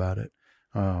herself about it.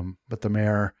 But the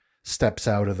mayor steps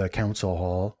out of the council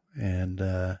hall,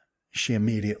 and she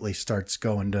immediately starts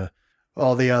going to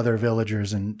all the other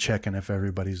villagers and checking if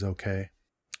everybody's okay.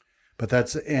 But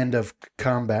that's the end of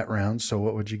combat rounds. So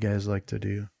what would you guys like to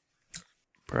do?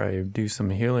 Probably do some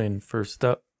healing first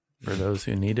up for those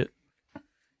who need it.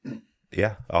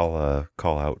 Yeah, I'll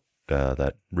call out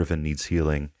that Riven needs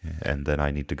healing, and then I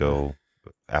need to go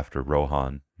after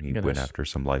Rohan. He went after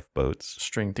some lifeboats.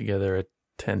 String together a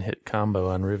 10-hit combo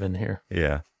on Riven here.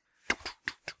 Yeah.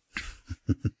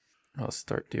 I'll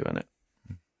start doing it.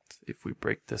 See if we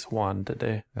break this wand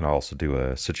today. And I'll also do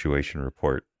a situation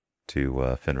report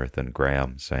to Fenrith and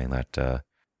Graham, saying that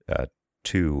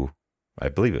I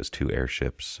believe it was 2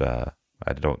 airships.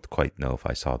 I don't quite know if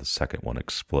I saw the second one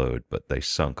explode, but they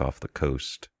sunk off the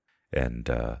coast, and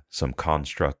some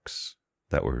constructs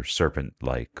that were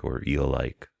serpent-like or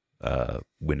eel-like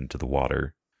went into the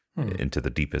water, into the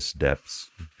deepest depths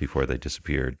before they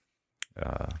disappeared.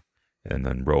 And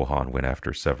then Rohan went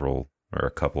after a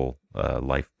couple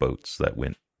lifeboats that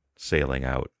went sailing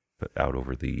out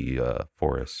over the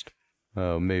forest.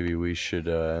 Maybe we should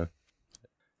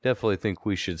definitely think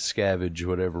we should scavenge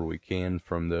whatever we can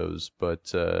from those,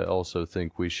 but also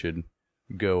think we should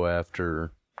go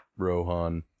after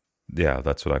Rohan. Yeah,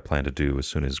 that's what I plan to do as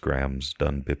soon as Graham's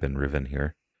done bipping Riven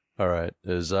here. All right,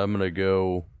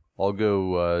 I'll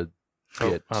go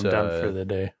get... I'm done for the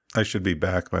day. I should be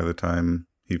back by the time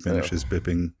he finishes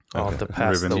bipping. I'll have to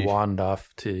pass Riven. the wand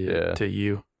off to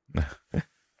you.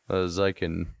 As I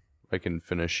can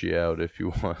finish you out if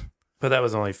you want. But that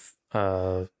was only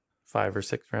 5 or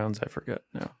 6 rounds. I forgot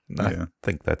now. I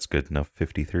think that's good enough.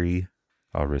 53.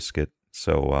 I'll risk it.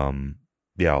 So,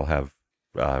 I'll have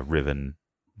Riven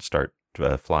start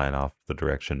flying off the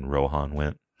direction Rohan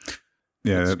went.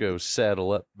 Yeah, Let's go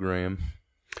saddle up, Graham.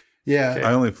 Yeah.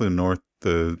 I only flew north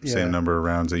the same number of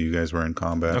rounds that you guys were in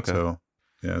combat. Okay. So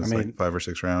yeah, it's like 5 or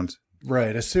 6 rounds.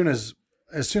 Right. As soon as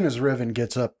Riven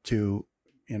gets up to,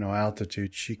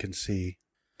 altitude, she can see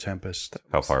Tempest.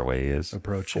 How far away he is?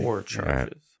 Approaching. 4 charges.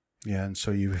 Right. Yeah, and so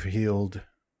you've healed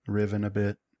Riven a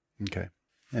bit. Okay.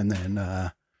 And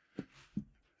then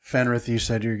Fenrith, you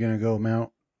said you're going to go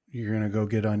mount. You're going to go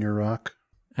get on your rock.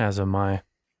 As am I.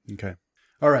 Okay.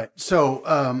 All right. So,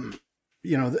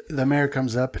 the mayor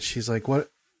comes up and she's like,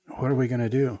 what are we going to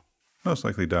do? Most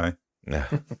likely die. Yeah.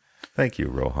 Thank you,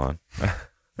 Rohan.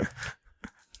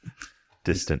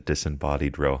 Distant,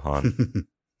 disembodied Rohan.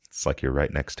 It's like you're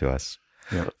right next to us.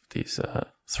 If these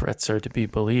threats are to be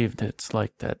believed, it's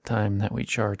like that time that we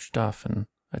charged off and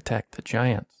attacked the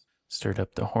giants, stirred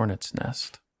up the hornet's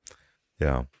nest.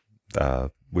 Yeah.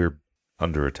 We're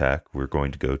under attack. We're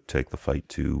going to go take the fight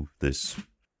to this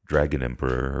Dragon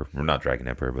Emperor, or not Dragon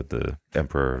Emperor, but the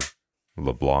Emperor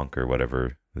LeBlanc or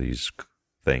whatever these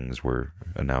things were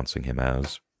announcing him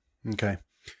as. Okay.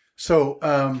 So,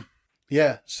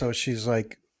 so she's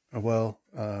like, well,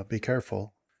 be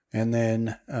careful. And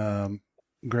then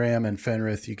Graham and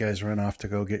Fenrith, you guys run off to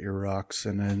go get your rocks.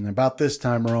 And then about this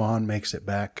time, Rohan makes it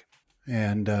back.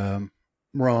 And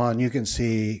Rohan, you can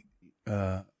see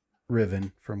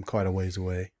Riven from quite a ways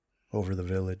away over the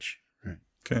village. Right.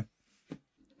 Okay.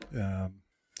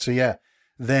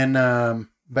 Then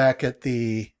back at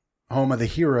the home of the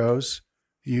heroes,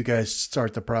 you guys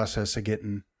start the process of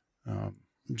getting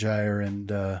Jair and,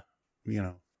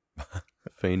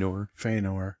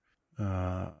 Feanor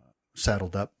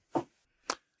saddled up.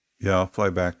 Yeah, I'll fly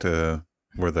back to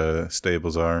where the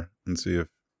stables are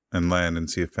and land and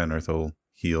see if Fenrith will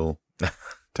heal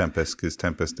Tempest, because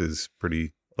Tempest is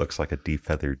pretty... Looks like a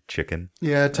defeathered chicken.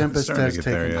 Yeah, Tempest has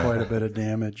taken there, quite a bit of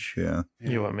damage. Yeah.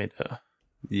 You want me to...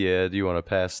 Yeah, do you want to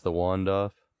pass the wand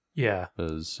off? Yeah.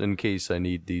 Because in case I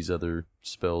need these other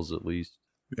spells at least.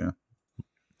 Yeah.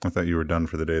 I thought you were done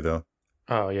for the day, though.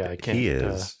 Oh, yeah, I can't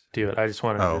do it. I just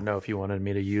wanted to know if you wanted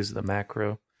me to use the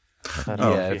macro.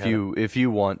 If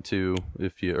you want to,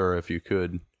 if you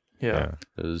could. Yeah.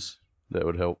 Because that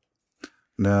would help.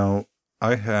 Now,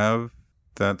 I have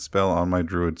that spell on my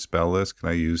druid spell list. Can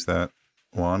I use that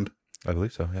wand? I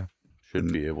believe so, yeah.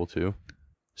 Should be able to.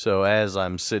 So as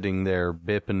I'm sitting there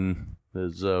bipping,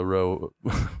 as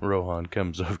Rohan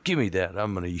comes up, give me that,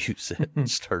 I'm going to use it, and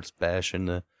starts bashing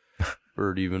the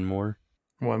Or even more.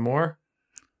 One more?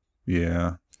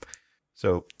 Yeah.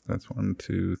 So That's 1,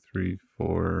 2, 3,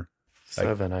 4,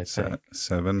 7, I think.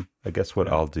 7. I guess what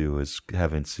I'll do is,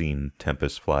 having seen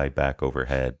Tempest fly back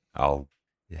overhead, I'll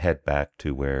head back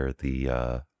to where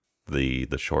the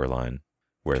shoreline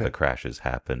where the crashes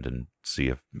happened and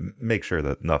make sure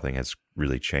that nothing has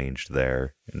really changed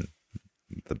there, and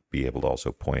be able to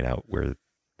also point out where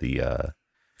the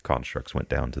constructs went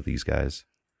down to these guys.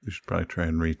 We should probably try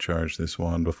and recharge this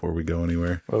wand before we go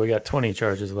anywhere. Well, we got 20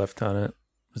 charges left on it.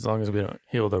 As long as we don't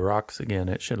heal the rocks again,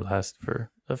 it should last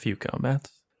for a few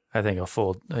combats. I think a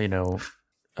full,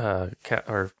 Cat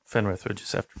or Fenrith would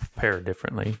just have to prepare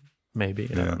differently, maybe.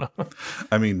 I don't know.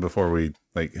 I mean, before we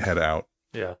head out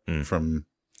from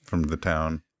the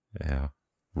town. Yeah.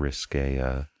 Risk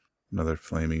Another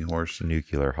flaming horse.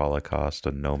 Nuclear holocaust,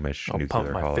 a gnomish I'll nuclear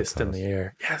pump my holocaust. fist in the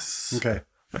air. Yes. Okay.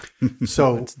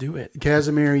 So Let's do it.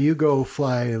 Casimir, you go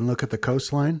fly and look at the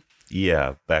coastline.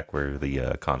 Yeah, back where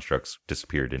the constructs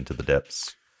disappeared into the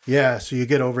depths. Yeah, so you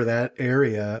get over that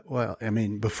area. Well, I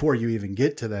mean, before you even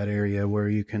get to that area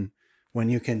where when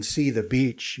you can see the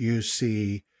beach, you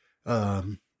see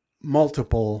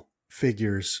multiple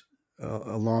figures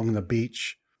along the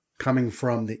beach coming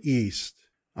from the east,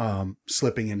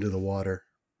 slipping into the water.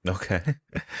 Okay.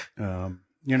 You're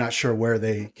not sure where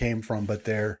they came from, but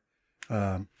they're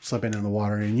slipping in the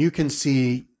water. And you can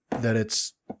see that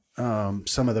it's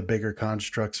some of the bigger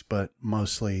constructs, but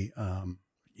mostly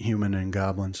human and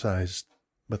goblin sized,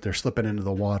 but they're slipping into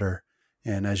the water.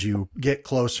 And as you get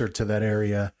closer to that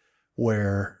area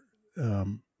where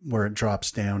it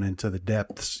drops down into the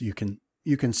depths, you can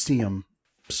see them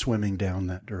swimming down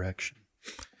that direction.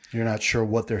 You're not sure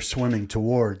what they're swimming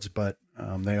towards, but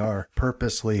they are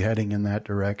purposely heading in that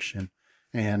direction.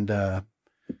 And let's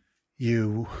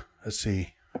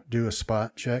see, do a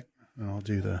spot check, and I'll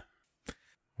do the...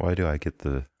 Why do I get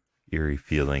the eerie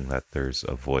feeling that there's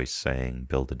a voice saying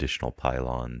build additional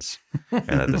pylons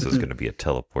and that this is going to be a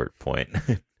teleport point?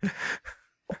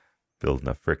 Building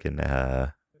a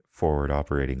frickin' forward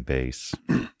operating base.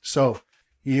 So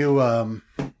you don't,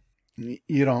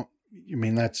 I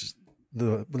mean,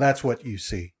 that's what you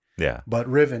see. Yeah. But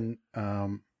Riven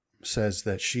says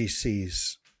that she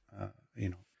sees,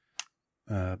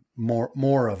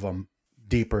 more of them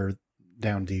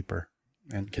down deeper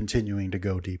and continuing to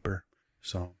go deeper.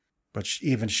 So, but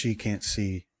even she can't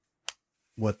see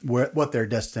what their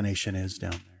destination is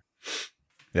down there.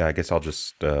 Yeah, I guess I'll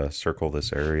just circle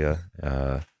this area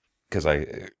because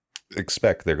I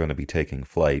expect they're going to be taking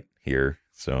flight here.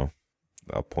 So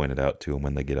I'll point it out to them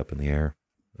when they get up in the air.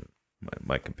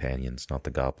 My companions, not the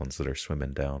goblins that are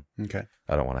swimming down. Okay.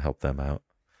 I don't want to help them out.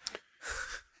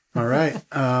 All right.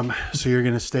 So you're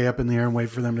going to stay up in the air and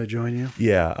wait for them to join you?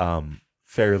 Yeah,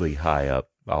 fairly high up.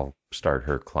 I'll start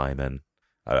her climbing,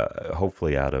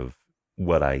 hopefully out of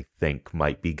what I think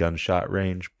might be gunshot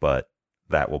range, but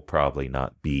that will probably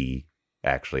not be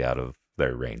actually out of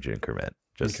their range increment.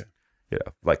 Just,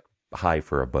 like high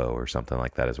for a bow or something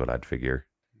like that is what I'd figure.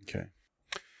 Okay.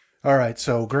 All right.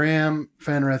 So Graham,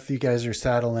 Fenrith, you guys are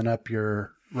saddling up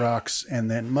your rocks,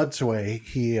 and then Mudsway,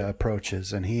 he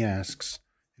approaches and he asks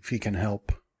if he can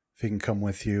help, if he can come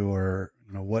with you, or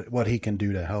what he can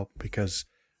do to help, because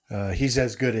he's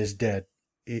as good as dead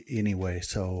anyway.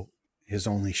 So his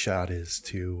only shot is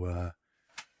to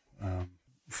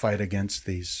fight against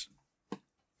these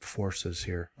forces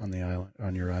here on the island,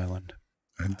 on your island.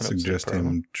 I'd suggest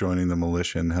him joining the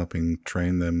militia and helping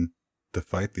train them to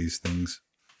fight these things,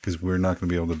 because we're not going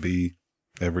to be able to be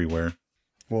everywhere.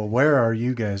 Well, where are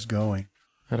you guys going?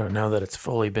 I don't know that it's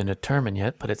fully been determined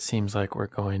yet, but it seems like we're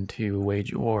going to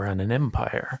wage war on an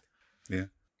empire. Yeah.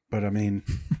 But I mean,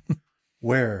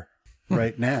 where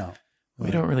right now? We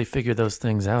don't really figure those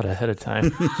things out ahead of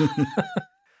time.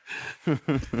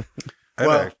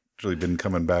 I've actually been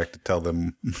coming back to tell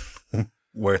them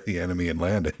where the enemy had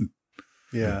landed.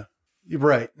 Yeah, you're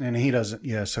right. And he doesn't.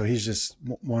 Yeah, so he's just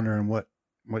wondering what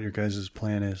your guys'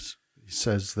 plan is. He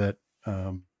says that,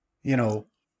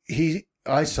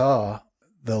 I saw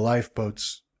the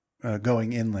lifeboats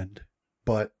going inland,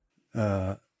 but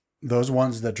those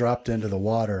ones that dropped into the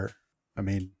water, I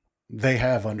mean, they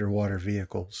have underwater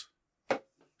vehicles.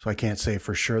 So I can't say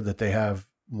for sure that they have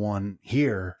one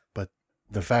here, but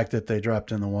the fact that they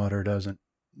dropped in the water doesn't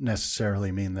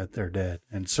necessarily mean that they're dead,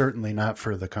 and certainly not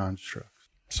for the constructs.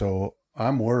 So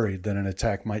I'm worried that an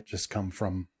attack might just come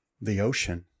from the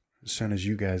ocean as soon as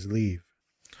you guys leave.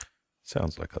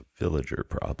 Sounds like a villager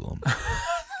problem.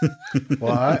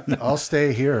 Well, I'll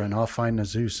stay here and I'll find the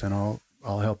Zeus and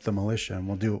I'll help the militia and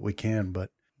we'll do what we can. But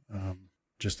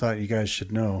just thought you guys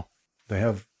should know they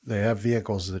have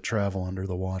vehicles that travel under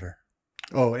the water.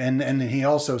 Oh, and he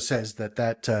also says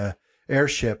that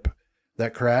airship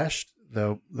that crashed,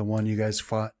 the one you guys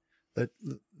fought, that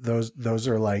those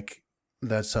are like,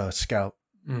 that's a scout.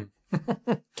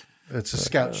 It's a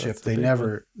scout ship. They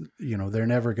never, they're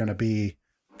never going to be.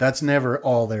 That's never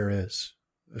all there is.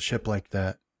 A ship like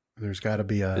that. There's got to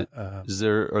be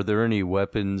are there any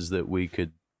weapons that we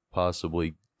could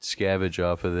possibly scavenge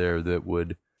off of there that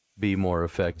would be more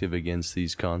effective against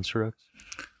these constructs?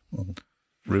 Well,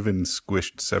 Riven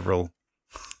squished several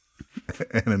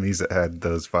enemies that had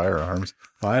those firearms.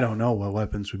 Well, I don't know what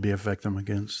weapons would be effective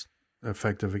against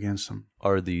them.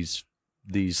 Are these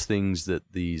things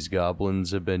that these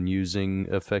goblins have been using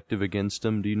effective against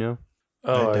them? Do you know?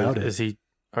 Oh, I doubt it.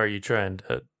 Are you trying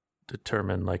to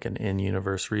determine like an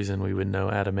in-universe reason we would know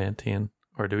adamantine,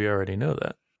 or do we already know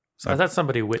that? So I thought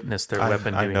somebody witnessed their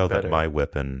weapon doing better. I know that my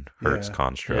weapon hurts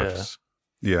constructs.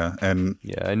 Yeah,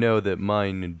 I know that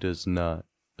mine does not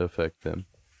affect them.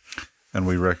 And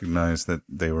we recognize that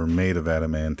they were made of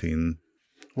adamantine.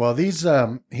 Well, these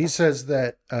he says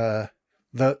that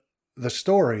the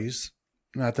stories,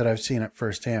 not that I've seen it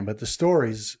firsthand, but the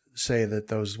stories say that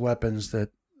those weapons that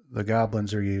the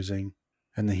goblins are using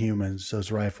and the humans, those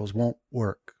rifles, won't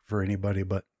work for anybody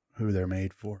but who they're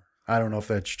made for. I don't know if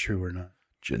that's true or not.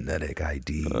 Genetic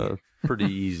ID.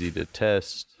 Pretty easy to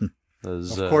test.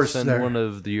 Of course, send one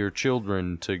of your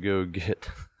children to go get.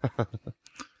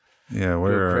 Yeah,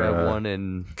 we're grab one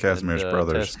and Casimir's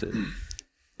brothers. Test it.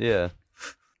 Yeah,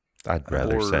 I'd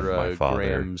rather send my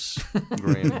father.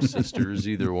 Graham's sisters,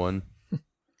 either one.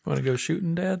 Want to go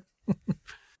shooting, Dad?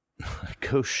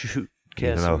 Go shoot.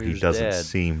 Even though he doesn't dad.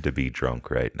 seem to be drunk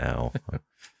right now.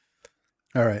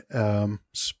 All right,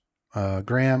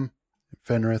 Graham,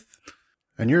 Fenrith,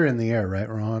 and you're in the air, right,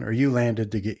 Ron? Or you landed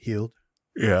to get healed?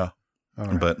 Yeah. All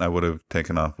right. But I would have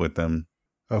taken off with them.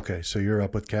 Okay, so you're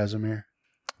up with Casimir?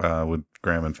 With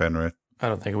Graham and Fenrith. I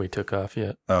don't think we took off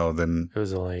yet. Oh, then... It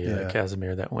was only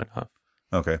Casimir that went off.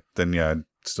 Okay, then yeah, I'd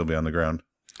still be on the ground.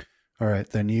 All right,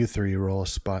 then you three roll a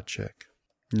spot check.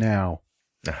 Now.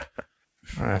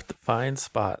 I have to find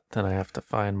Spot, then I have to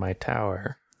find my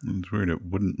tower. It's weird, it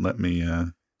wouldn't let me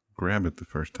grab it the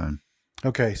first time.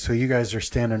 Okay, so you guys are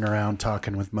standing around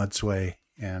talking with Mudsway,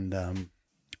 and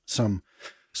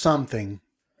something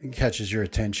catches your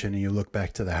attention, and you look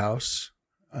back to the house.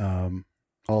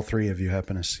 All three of you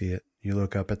happen to see it. You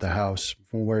look up at the house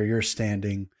from where you're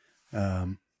standing.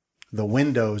 The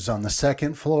windows on the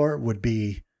second floor would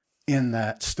be in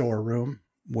that storeroom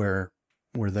where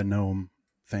the gnome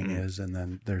thing is, and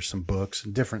then there's some books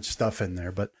and different stuff in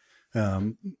there. But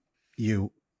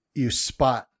you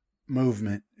spot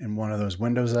movement in one of those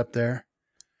windows up there,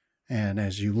 and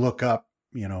as you look up,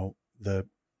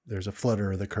 there's a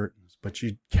flutter of the curtains, but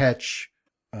you catch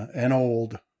an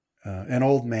old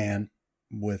man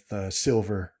with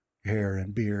silver hair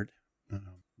and beard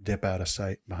dip out of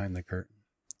sight behind the curtain.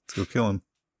 Let's go kill him.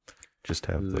 Just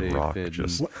have the rock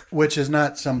just... Which is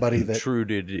not somebody that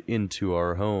intruded into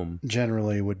our home.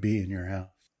 Generally would be in your house.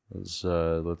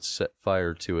 Let's set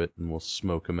fire to it and we'll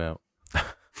smoke him out.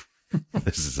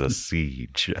 This is a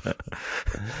siege.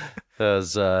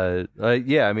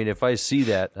 If I see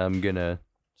that, I'm going to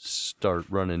start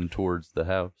running towards the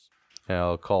house. And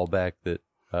I'll call back that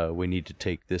we need to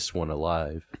take this one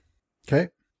alive. Okay.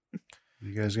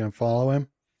 You guys going to follow him?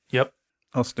 Yep.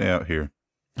 I'll stay out here.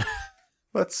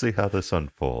 Let's see how this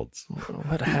unfolds.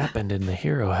 What happened in the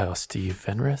hero house to you,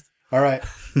 Fenrith? All right.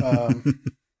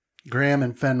 Graham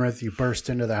and Fenrith, you burst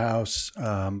into the house.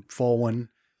 Folwyn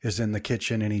is in the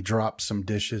kitchen, and he drops some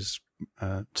dishes,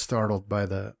 startled by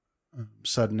the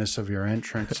suddenness of your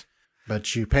entrance.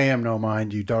 But you pay him no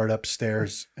mind. You dart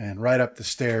upstairs, and right up the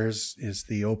stairs is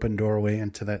the open doorway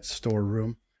into that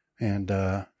storeroom. And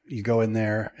you go in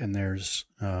there, and there's,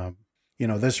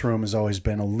 this room has always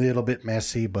been a little bit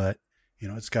messy, but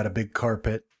it's got a big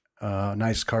carpet,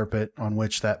 nice carpet on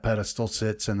which that pedestal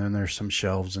sits. And then there's some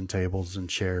shelves and tables and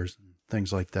chairs and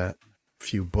things like that. A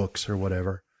few books or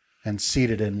whatever. And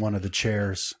seated in one of the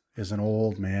chairs is an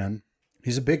old man.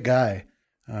 He's a big guy.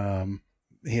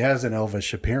 He has an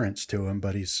elvish appearance to him,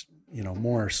 but he's,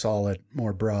 more solid,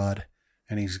 more broad.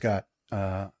 And he's got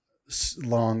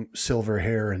long silver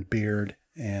hair and beard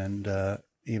and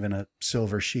even a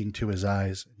silver sheen to his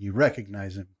eyes. You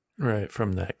recognize him. Right,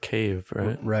 from that cave,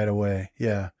 right? Right away,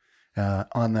 yeah.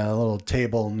 On the little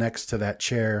table next to that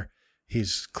chair,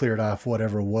 he's cleared off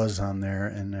whatever was on there,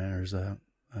 and there's a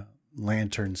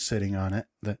lantern sitting on it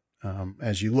that,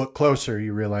 as you look closer,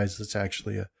 you realize it's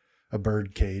actually a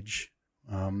bird cage,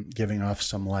 giving off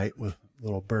some light with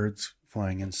little birds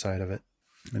flying inside of it.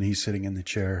 And he's sitting in the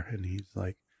chair, and he's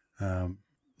like,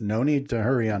 no need to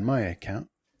hurry on my account.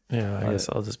 Yeah, I guess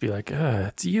I'll just be like,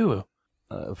 it's you.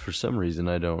 For some reason,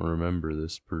 I don't remember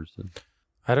this person.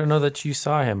 I don't know that you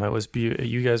saw him.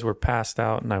 You guys were passed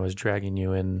out, and I was dragging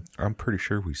you in. I'm pretty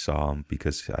sure we saw him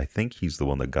because I think he's the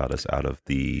one that got us out of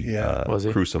the Was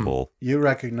he? crucible. You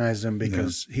recognize him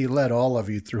because he led all of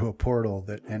you through a portal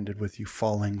that ended with you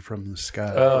falling from the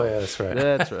sky. Oh, yeah, that's right.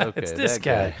 That's right. Okay, It's this that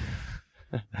guy.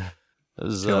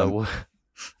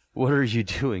 What are you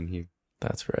doing here?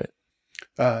 That's right.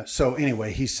 So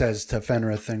anyway, he says to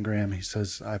Fenrith and Graham, he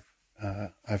says, I've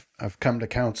come to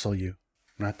counsel you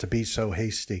not to be so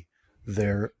hasty.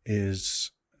 There is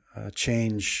a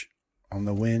change on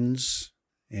the winds,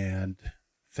 and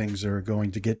things are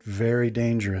going to get very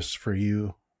dangerous for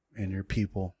you and your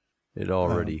people. It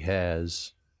already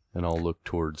has, and I'll look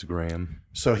towards Graham.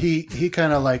 So he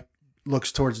kind of like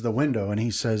looks towards the window, and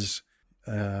he says,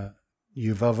 you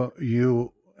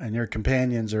and your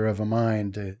companions are of a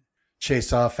mind to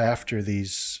chase off after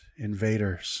these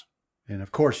invaders. And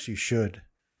of course you should,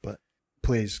 but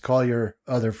please call your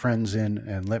other friends in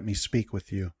and let me speak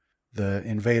with you. The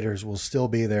invaders will still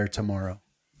be there tomorrow.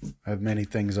 I have many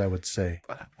things I would say.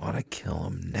 But I want to kill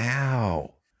him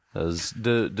now.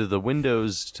 Do the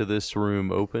windows to this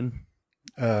room open?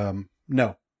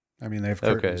 No. I mean, they have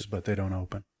curtains, but they don't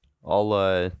open. I'll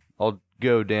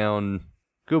go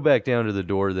back down to the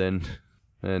door then,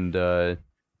 and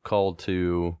call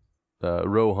to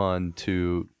Rohan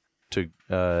to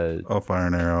I'll fire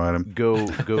an arrow at him.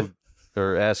 go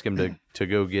or ask him to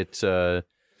go get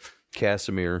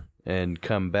Casimir and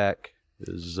come back.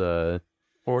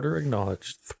 Order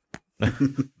acknowledged.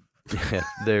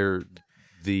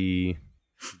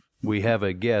 We have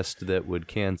a guest that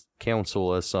would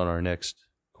counsel us on our next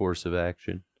course of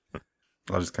action.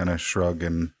 I'll just kind of shrug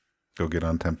and go get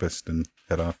on Tempest and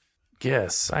head off.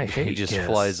 Yes, I hate He just yes.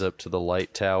 flies up to the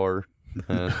light tower.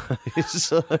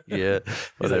 Yeah,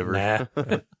 whatever. Nah.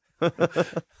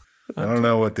 I don't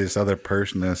know what this other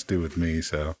person has to do with me,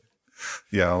 so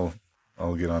yeah,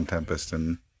 I'll get on Tempest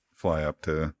and fly up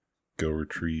to go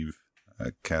retrieve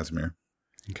Casimir.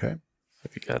 Okay. So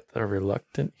we got the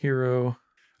reluctant hero.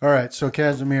 All right. So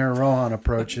Casimir Rohan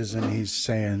approaches, and he's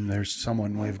saying there's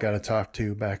someone we've got to talk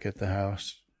to back at the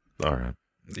house. All right.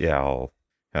 Yeah, I'll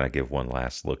kind of give one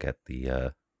last look at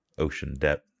the ocean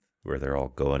depth where they're all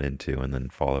going into, and then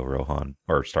follow Rohan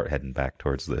or start heading back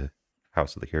towards the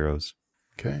House of the Heroes.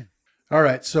 Okay. All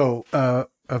right. So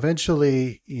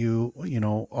eventually you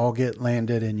all get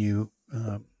landed, and you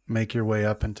make your way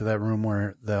up into that room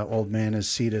where the old man is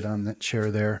seated on that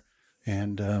chair there.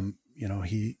 And,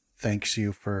 he thanks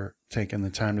you for taking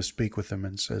the time to speak with him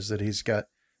and says that he's got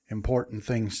important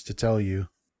things to tell you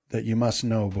that you must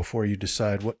know before you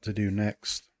decide what to do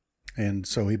next. And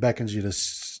so he beckons you to,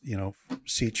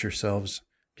 seat yourselves,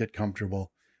 get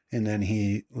comfortable. And then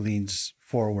he leans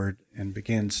forward and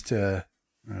begins to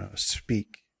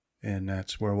speak. And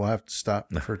that's where we'll have to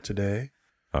stop for today.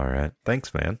 All right.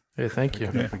 Thanks, man. Hey, thank you.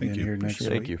 Yeah, Begin thank you. here next week.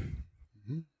 Thank you.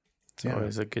 It's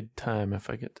always a good time if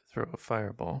I get to throw a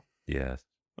fireball. Yes.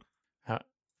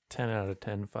 10 out of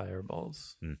 10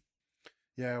 fireballs.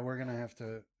 Yeah, we're going to have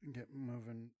to get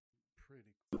moving pretty.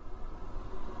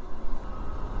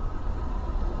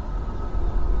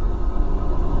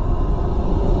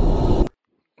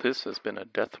 This has been a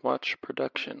Death Watch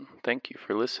production. Thank you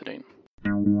for listening.